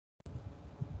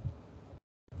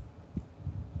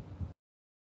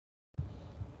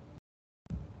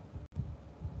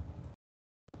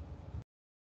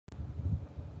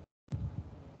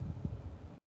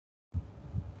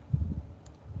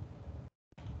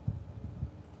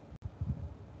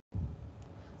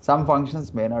 Some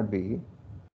functions may not be.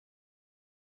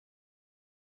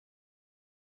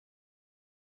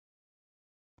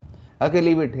 Okay,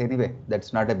 leave it anyway.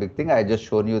 That's not a big thing. I just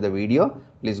shown you the video.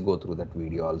 Please go through that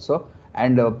video also.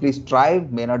 And please try,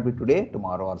 may not be today,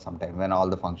 tomorrow or sometime when all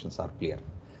the functions are clear.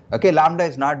 Okay, Lambda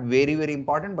is not very, very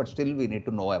important, but still we need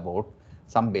to know about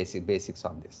some basics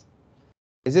on this.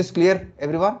 Is this clear,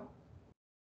 everyone?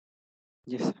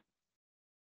 Yes.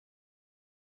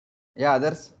 Yeah,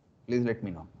 others, please let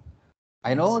me know.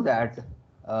 I know that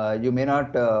you may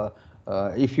not,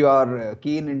 if you are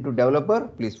keen into developer,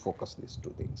 please focus these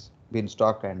two things,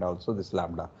 Beanstalk and also this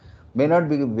Lambda. May not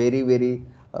be very, very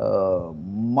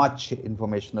much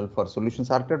informational for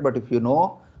solutions architect, but if you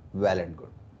know, well and good.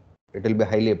 It will be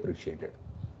highly appreciated.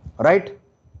 Right?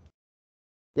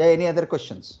 Yeah, any other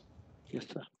questions? Yes,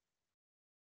 sir.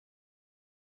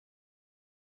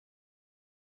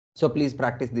 So please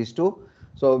practice these two.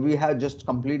 So we have just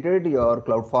completed your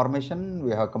cloud formation.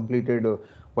 We have completed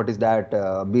what is that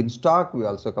Beanstalk. We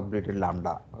also completed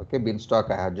Lambda. Okay,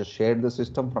 Beanstalk I have just shared the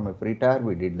system from a free tier.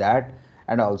 We did that,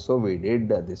 and also we did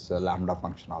this Lambda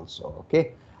function also.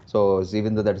 Okay, so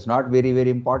even though that is not very very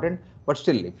important, but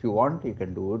still if you want, you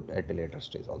can do it at a later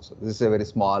stage also. This is a very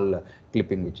small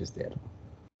clipping which is there.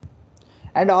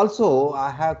 And also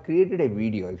I have created a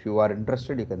video. If you are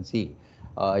interested, you can see.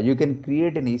 You can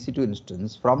create an EC2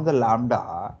 instance from the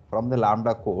Lambda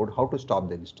code, how to stop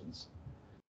the instance.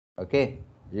 Okay,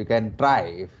 you can try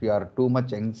if you are too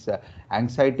much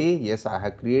anxiety. Yes, I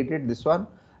have created this one,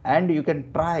 and you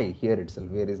can try here itself.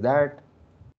 Where is that?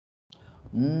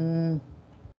 You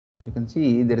can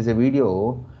see there is a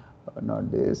video,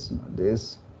 not this, not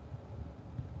this.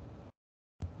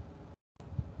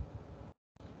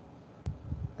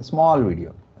 A small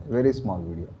video, very small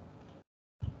video.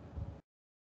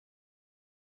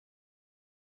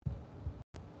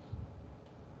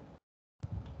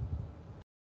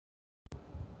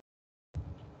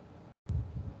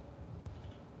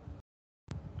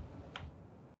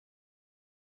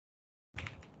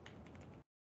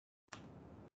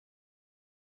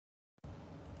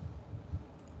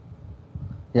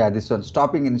 Yeah, this one,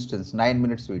 stopping instance, 9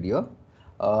 minutes video.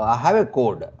 I have a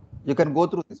code. You can go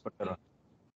through this particular.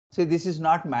 See, this is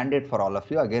not mandate for all of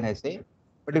you. Again, I say,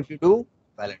 but if you do,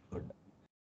 well and good.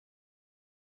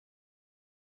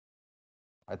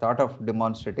 I thought of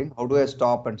demonstrating how do I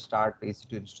stop and start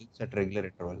EC2 instance at regular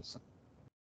intervals.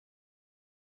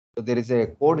 So there is a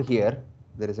code here.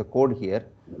 There is a code here.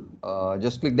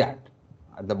 Just click that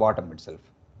at the bottom itself.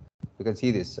 You can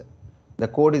see this. The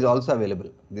code is also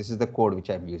available. This is the code which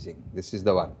I am using. This is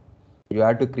the one. You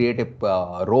have to create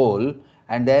a role,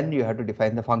 and then you have to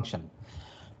define the function.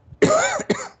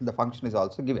 The function is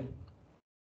also given.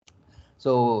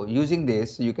 So using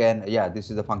this, you can, yeah, this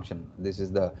is the function. This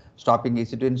is the stopping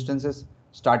EC2 instances,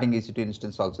 starting EC2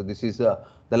 instance also. This is the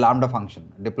Lambda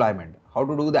function deployment. How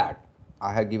to do that?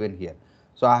 I have given here.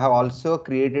 So I have also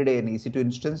created an EC2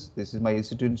 instance. This is my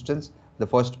EC2 instance, the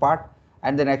first part.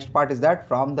 And the next part is that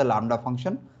from the Lambda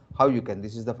function, how you can,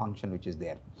 this is the function which is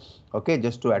there. Okay,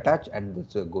 just to attach and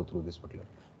let's go through this particular.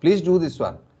 Please do this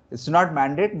one. It's not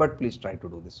mandate, but please try to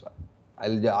do this one.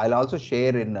 I'll also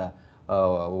share in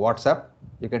WhatsApp.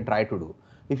 You can try to do.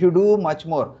 If you do much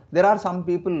more, there are some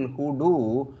people who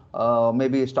do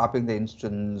maybe stopping the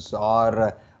instance,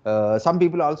 or some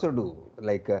people also do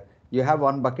like you have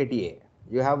one bucket A,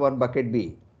 you have one bucket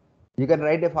B. You can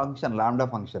write a function, Lambda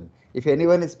function. If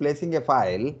anyone is placing a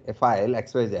file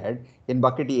XYZ in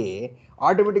bucket A,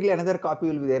 automatically another copy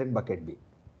will be there in bucket B.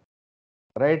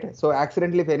 right? So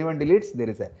accidentally, if anyone deletes, there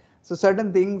is a. So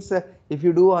certain things, if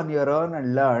you do on your own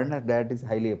and learn, that is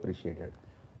highly appreciated.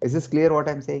 Is this clear what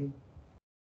I'm saying?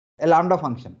 A lambda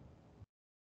function.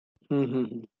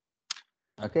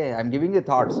 Okay, I'm giving you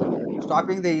thoughts.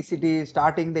 Stopping the EC2,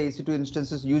 starting the EC2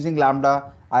 instances using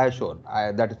Lambda, I have shown.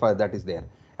 That is there.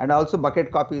 And also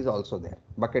bucket copy is also there.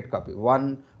 Bucket copy.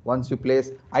 Once you place,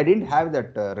 I didn't have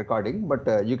that recording,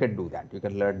 but you can do that. You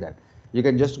can learn that. You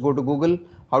can just go to Google,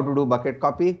 how to do bucket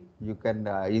copy. You can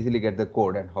easily get the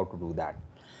code and how to do that.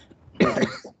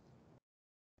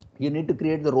 You need to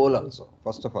create the role also,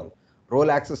 first of all. Role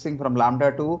accessing from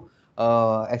Lambda to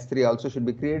S3 also should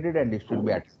be created and it should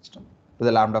be at system to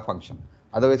the Lambda function.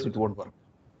 Otherwise, it won't work.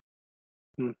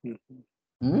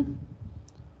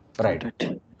 Right.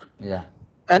 Yeah.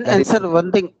 And sir,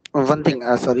 one thing,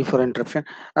 sorry for interruption.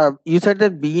 You said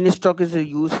that Beanstalk is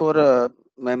used for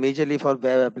majorly for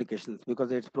web applications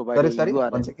because it's providing Sorry,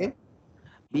 URL. once again.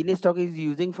 Beanstalk is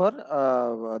using for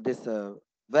this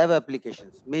web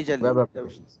applications majorly. Web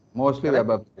applications. Mostly Correct?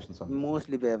 web applications only.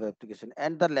 Mostly web application.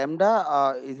 And the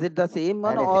Lambda, is it the same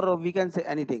one Anything. or we can say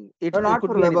anything? No, It not could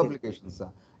for be web anything. applications.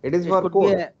 It is It for could be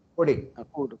code. Coding. a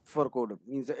code for code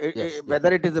means Yes.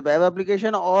 whether it is a web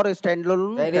application or a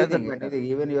standalone doesn't matter. Anything.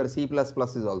 Even your C++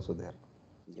 is also there.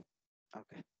 Yep.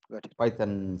 Okay, got it.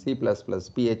 Python, C++,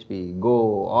 PHP,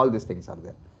 Go, all these things are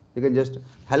there. You can just,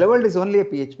 Hello World is only a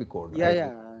PHP code. Yeah, Right? yeah,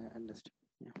 I understand.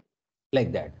 Yeah.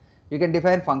 Like that. You can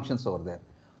define functions over there.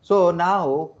 So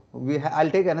now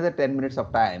I'll take another 10 minutes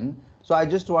of time. So I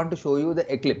just want to show you the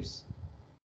Eclipse.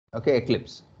 Okay,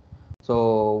 Eclipse.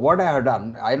 So what I have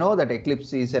done, I know that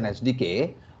Eclipse is an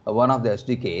SDK, one of the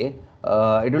SDK.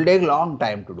 It will take a long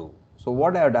time to do. So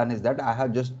what I have done is that I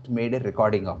have just made a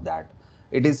recording of that.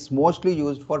 It is mostly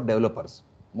used for developers,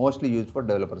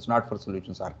 not for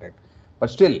solutions architect. But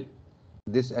still,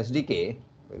 this SDK,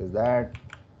 where is that?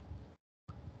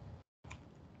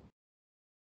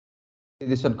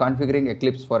 This one, configuring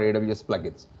Eclipse for AWS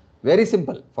plugins. Very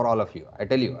simple for all of you. I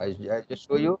tell you, I just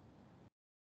show you.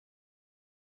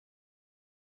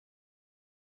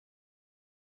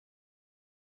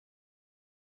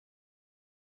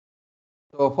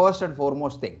 So first and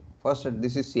foremost thing,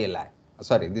 this is CLI.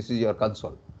 Sorry, this is your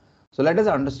console. So let us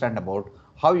understand about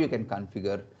how you can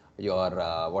configure your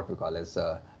what we call as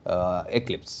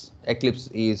Eclipse. Eclipse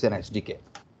is an SDK.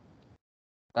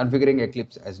 Configuring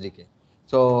Eclipse SDK.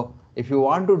 So if you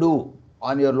want to do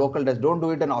on your local desk, don't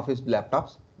do it on office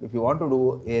laptops. If you want to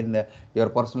do in your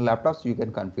personal laptops, you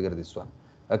can configure this one.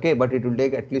 Okay, but it will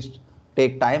take at least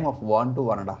time of 1 to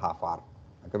 1.5 hours.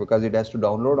 Okay, because it has to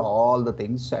download all the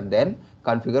things and then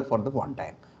configure for the one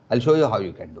time. I'll show you how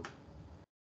you can do.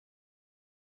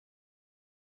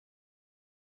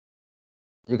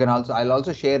 You can also, I'll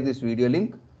also share this video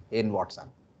link in WhatsApp.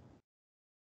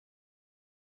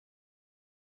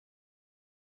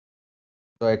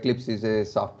 So Eclipse is a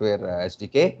software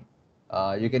SDK.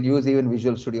 You can use even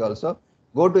Visual Studio also.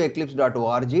 Go to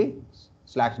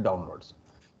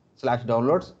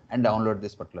eclipse.org/downloads and download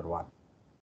this particular one.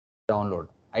 Download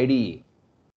IDE,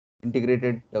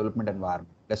 integrated development environment,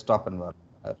 desktop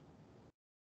environment.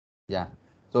 Yeah.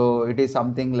 So it is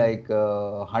something like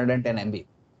 110 MB.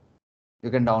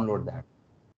 You can download that.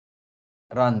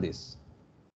 Run this.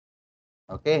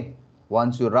 Okay.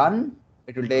 Once you run,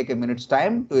 it will take a minute's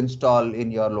time to install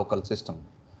in your local system.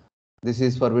 This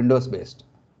is for Windows based.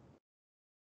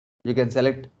 You can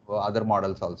select other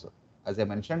models also. As I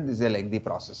mentioned, this is a lengthy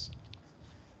process.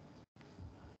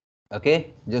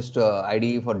 Okay, just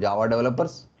IDE for Java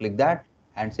developers, click that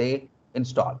and say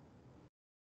install.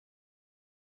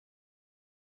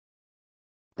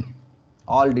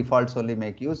 All defaults only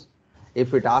make use.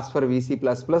 If it asks for VC++,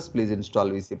 please install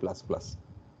VC++.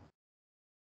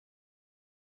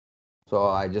 So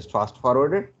I just fast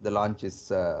forwarded, the launch is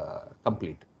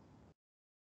complete.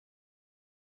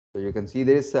 So you can see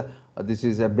this, this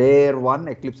is a bare one,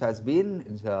 Eclipse has been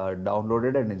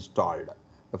downloaded and installed,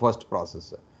 the first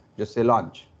process. Just say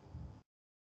launch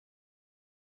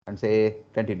and say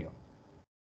continue.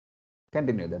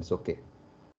 Continue, that's okay.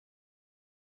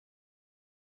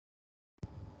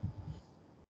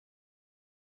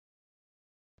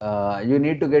 You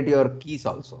need to get your keys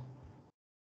also.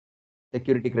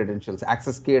 Security credentials,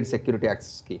 access key and security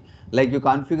access key. Like you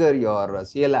configure your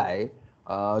CLI,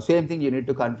 same thing you need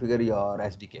to configure your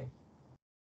SDK.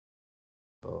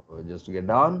 So just to get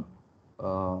down.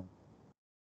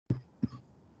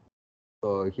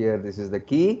 So here this is the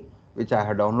key which I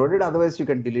have downloaded. Otherwise you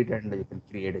can delete and you can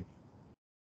create it.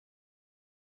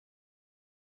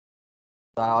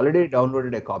 So I already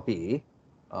downloaded a copy.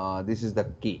 This is the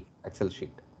key, Excel sheet.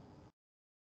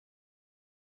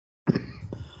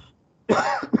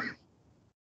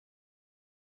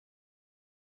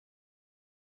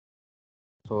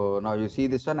 So now you see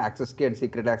this one, access key and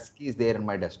secret access key is there in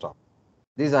my desktop.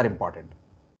 These are important.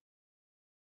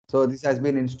 So this has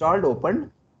been installed, opened.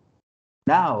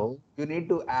 Now you need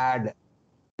to add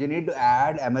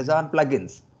Amazon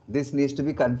plugins. This needs to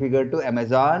be configured to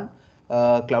Amazon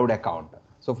cloud account.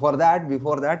 So for that,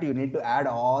 before that, you need to add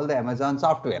all the Amazon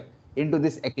software into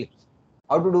this Eclipse.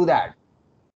 How to do that?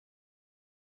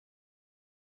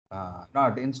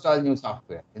 Not install new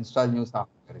software. Install new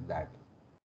software in that.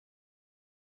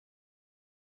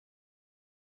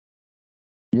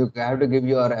 You have to give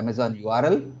your Amazon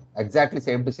URL. Exactly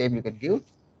same to same you can give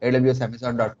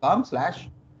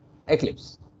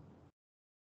awsamazon.com/Eclipse.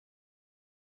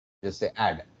 Just say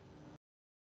add.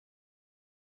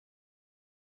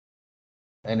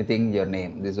 Anything, your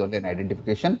name. This is only an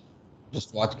identification.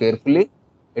 Just watch carefully.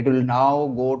 It will now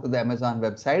go to the Amazon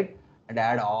website and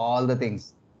add all the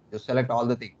things. Just select all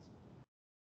the things.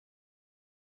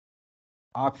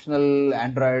 Optional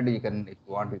Android, you can, if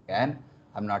you want, you can.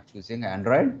 I'm not choosing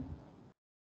Android.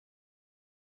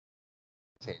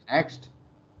 Say next.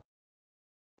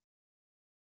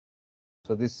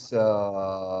 So this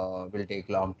will take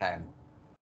long time.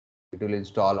 It will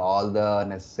install all the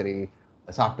necessary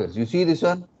softwares. You see this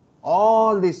one?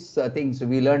 All these things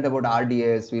we learned about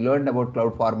RDS, we learned about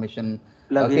CloudFormation.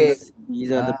 Okay, Plugins.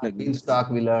 These are the plugins.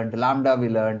 Beanstalk we learned, Lambda we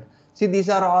learned. See, these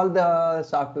are all the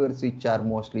softwares which are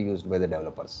mostly used by the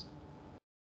developers.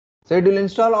 So it will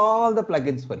install all the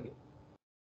plugins for you.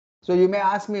 So you may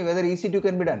ask me whether EC2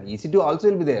 can be done. EC2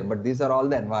 also will be there, but these are all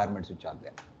the environments which are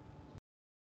there.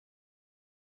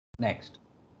 Next,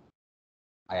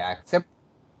 I accept.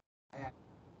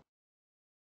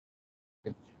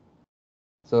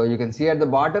 So you can see at the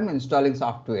bottom installing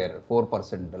software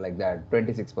 4% like that,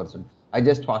 26%. I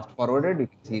just fast forwarded. You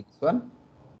can see this one.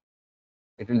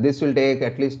 This will take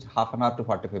at least half an hour to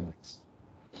 45 minutes,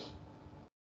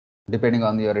 depending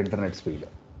on your internet speed.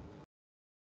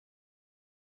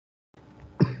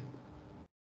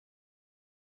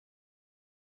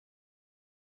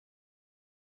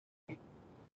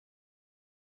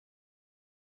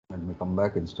 Let me come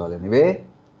back, install anyway.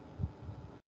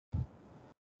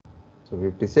 So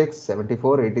 56,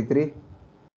 74, 83.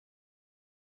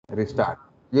 Restart.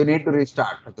 You need to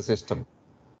restart the system.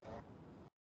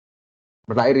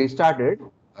 But I restarted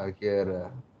here.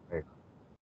 Right.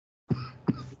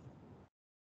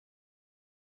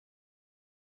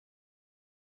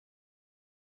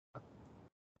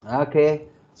 Okay.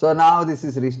 So now this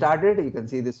is restarted. You can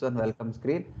see this one, welcome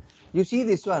screen. You see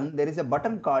this one, there is a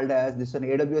button called as this one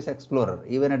AWS Explorer,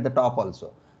 even at the top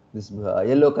also. This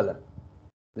yellow color.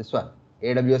 This one,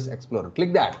 AWS Explorer.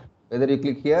 Click that. Whether you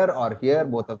click here or here,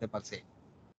 both of them are same.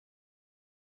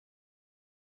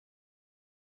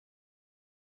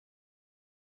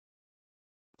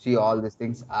 See, all these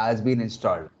things has been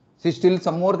installed. See, still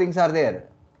some more things are there.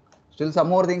 Still some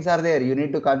more things are there. You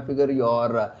need to configure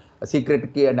your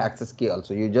secret key and access key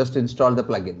also. You just install the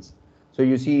plugins. So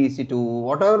you see EC2,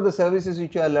 whatever the services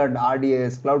which you have learned,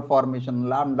 RDS, CloudFormation,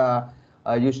 Lambda,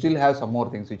 you still have some more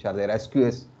things which are there.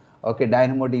 SQS, okay,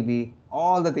 DynamoDB,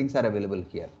 all the things are available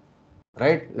here.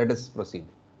 Right? Let us proceed.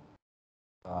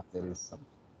 There is some.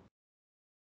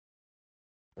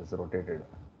 It's rotated.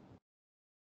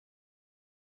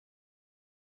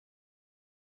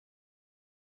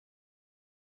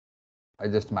 I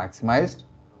just maximized.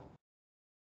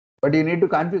 But you need to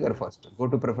configure first. Go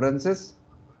to preferences.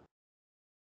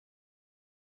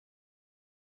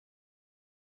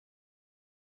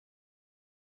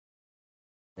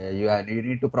 You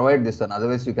need to provide this one,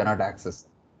 otherwise you cannot access.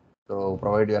 So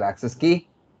provide your access key.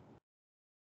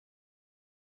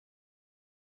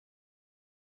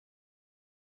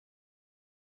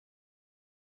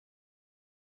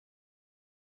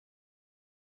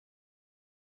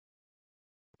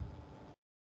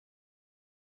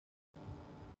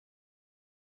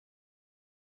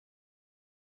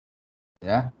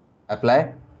 Yeah,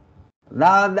 apply.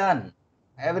 Now done.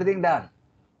 Everything done.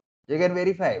 You can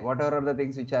verify whatever are the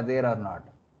things which are there or not.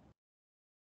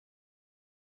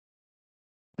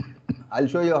 I'll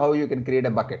show you how you can create a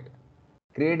bucket.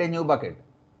 Create a new bucket.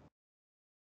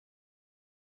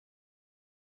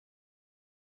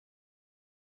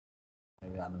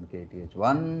 Maybe Anand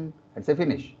KTH1 and say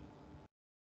finish.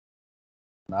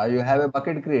 Now you have a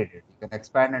bucket created. You can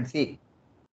expand and see.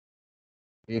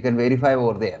 You can verify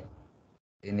over there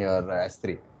in your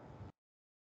S3.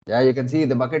 Yeah, you can see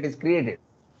the bucket is created.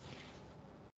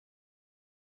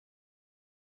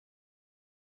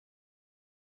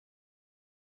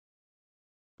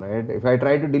 Right. If I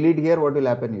try to delete here, what will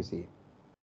happen? You see.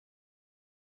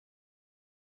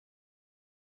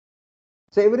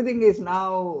 So everything is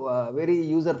now very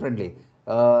user friendly.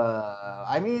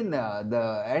 I mean,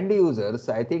 the end users,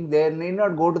 I think they need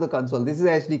not go to the console. This is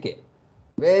SDK.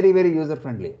 Very, very user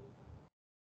friendly.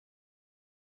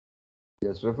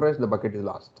 Just refresh, the bucket is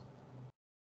lost.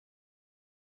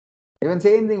 Even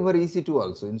same thing for EC2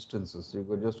 also, instances. You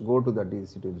could just go to that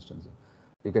EC2 instance.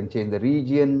 You can change the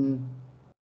region,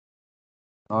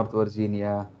 North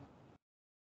Virginia,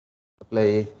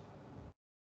 apply.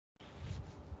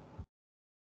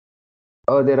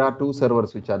 Oh, there are two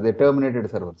servers which are the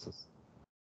terminated servers.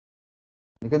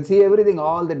 You can see everything,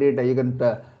 all the data. You can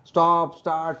stop,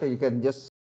 start. You can just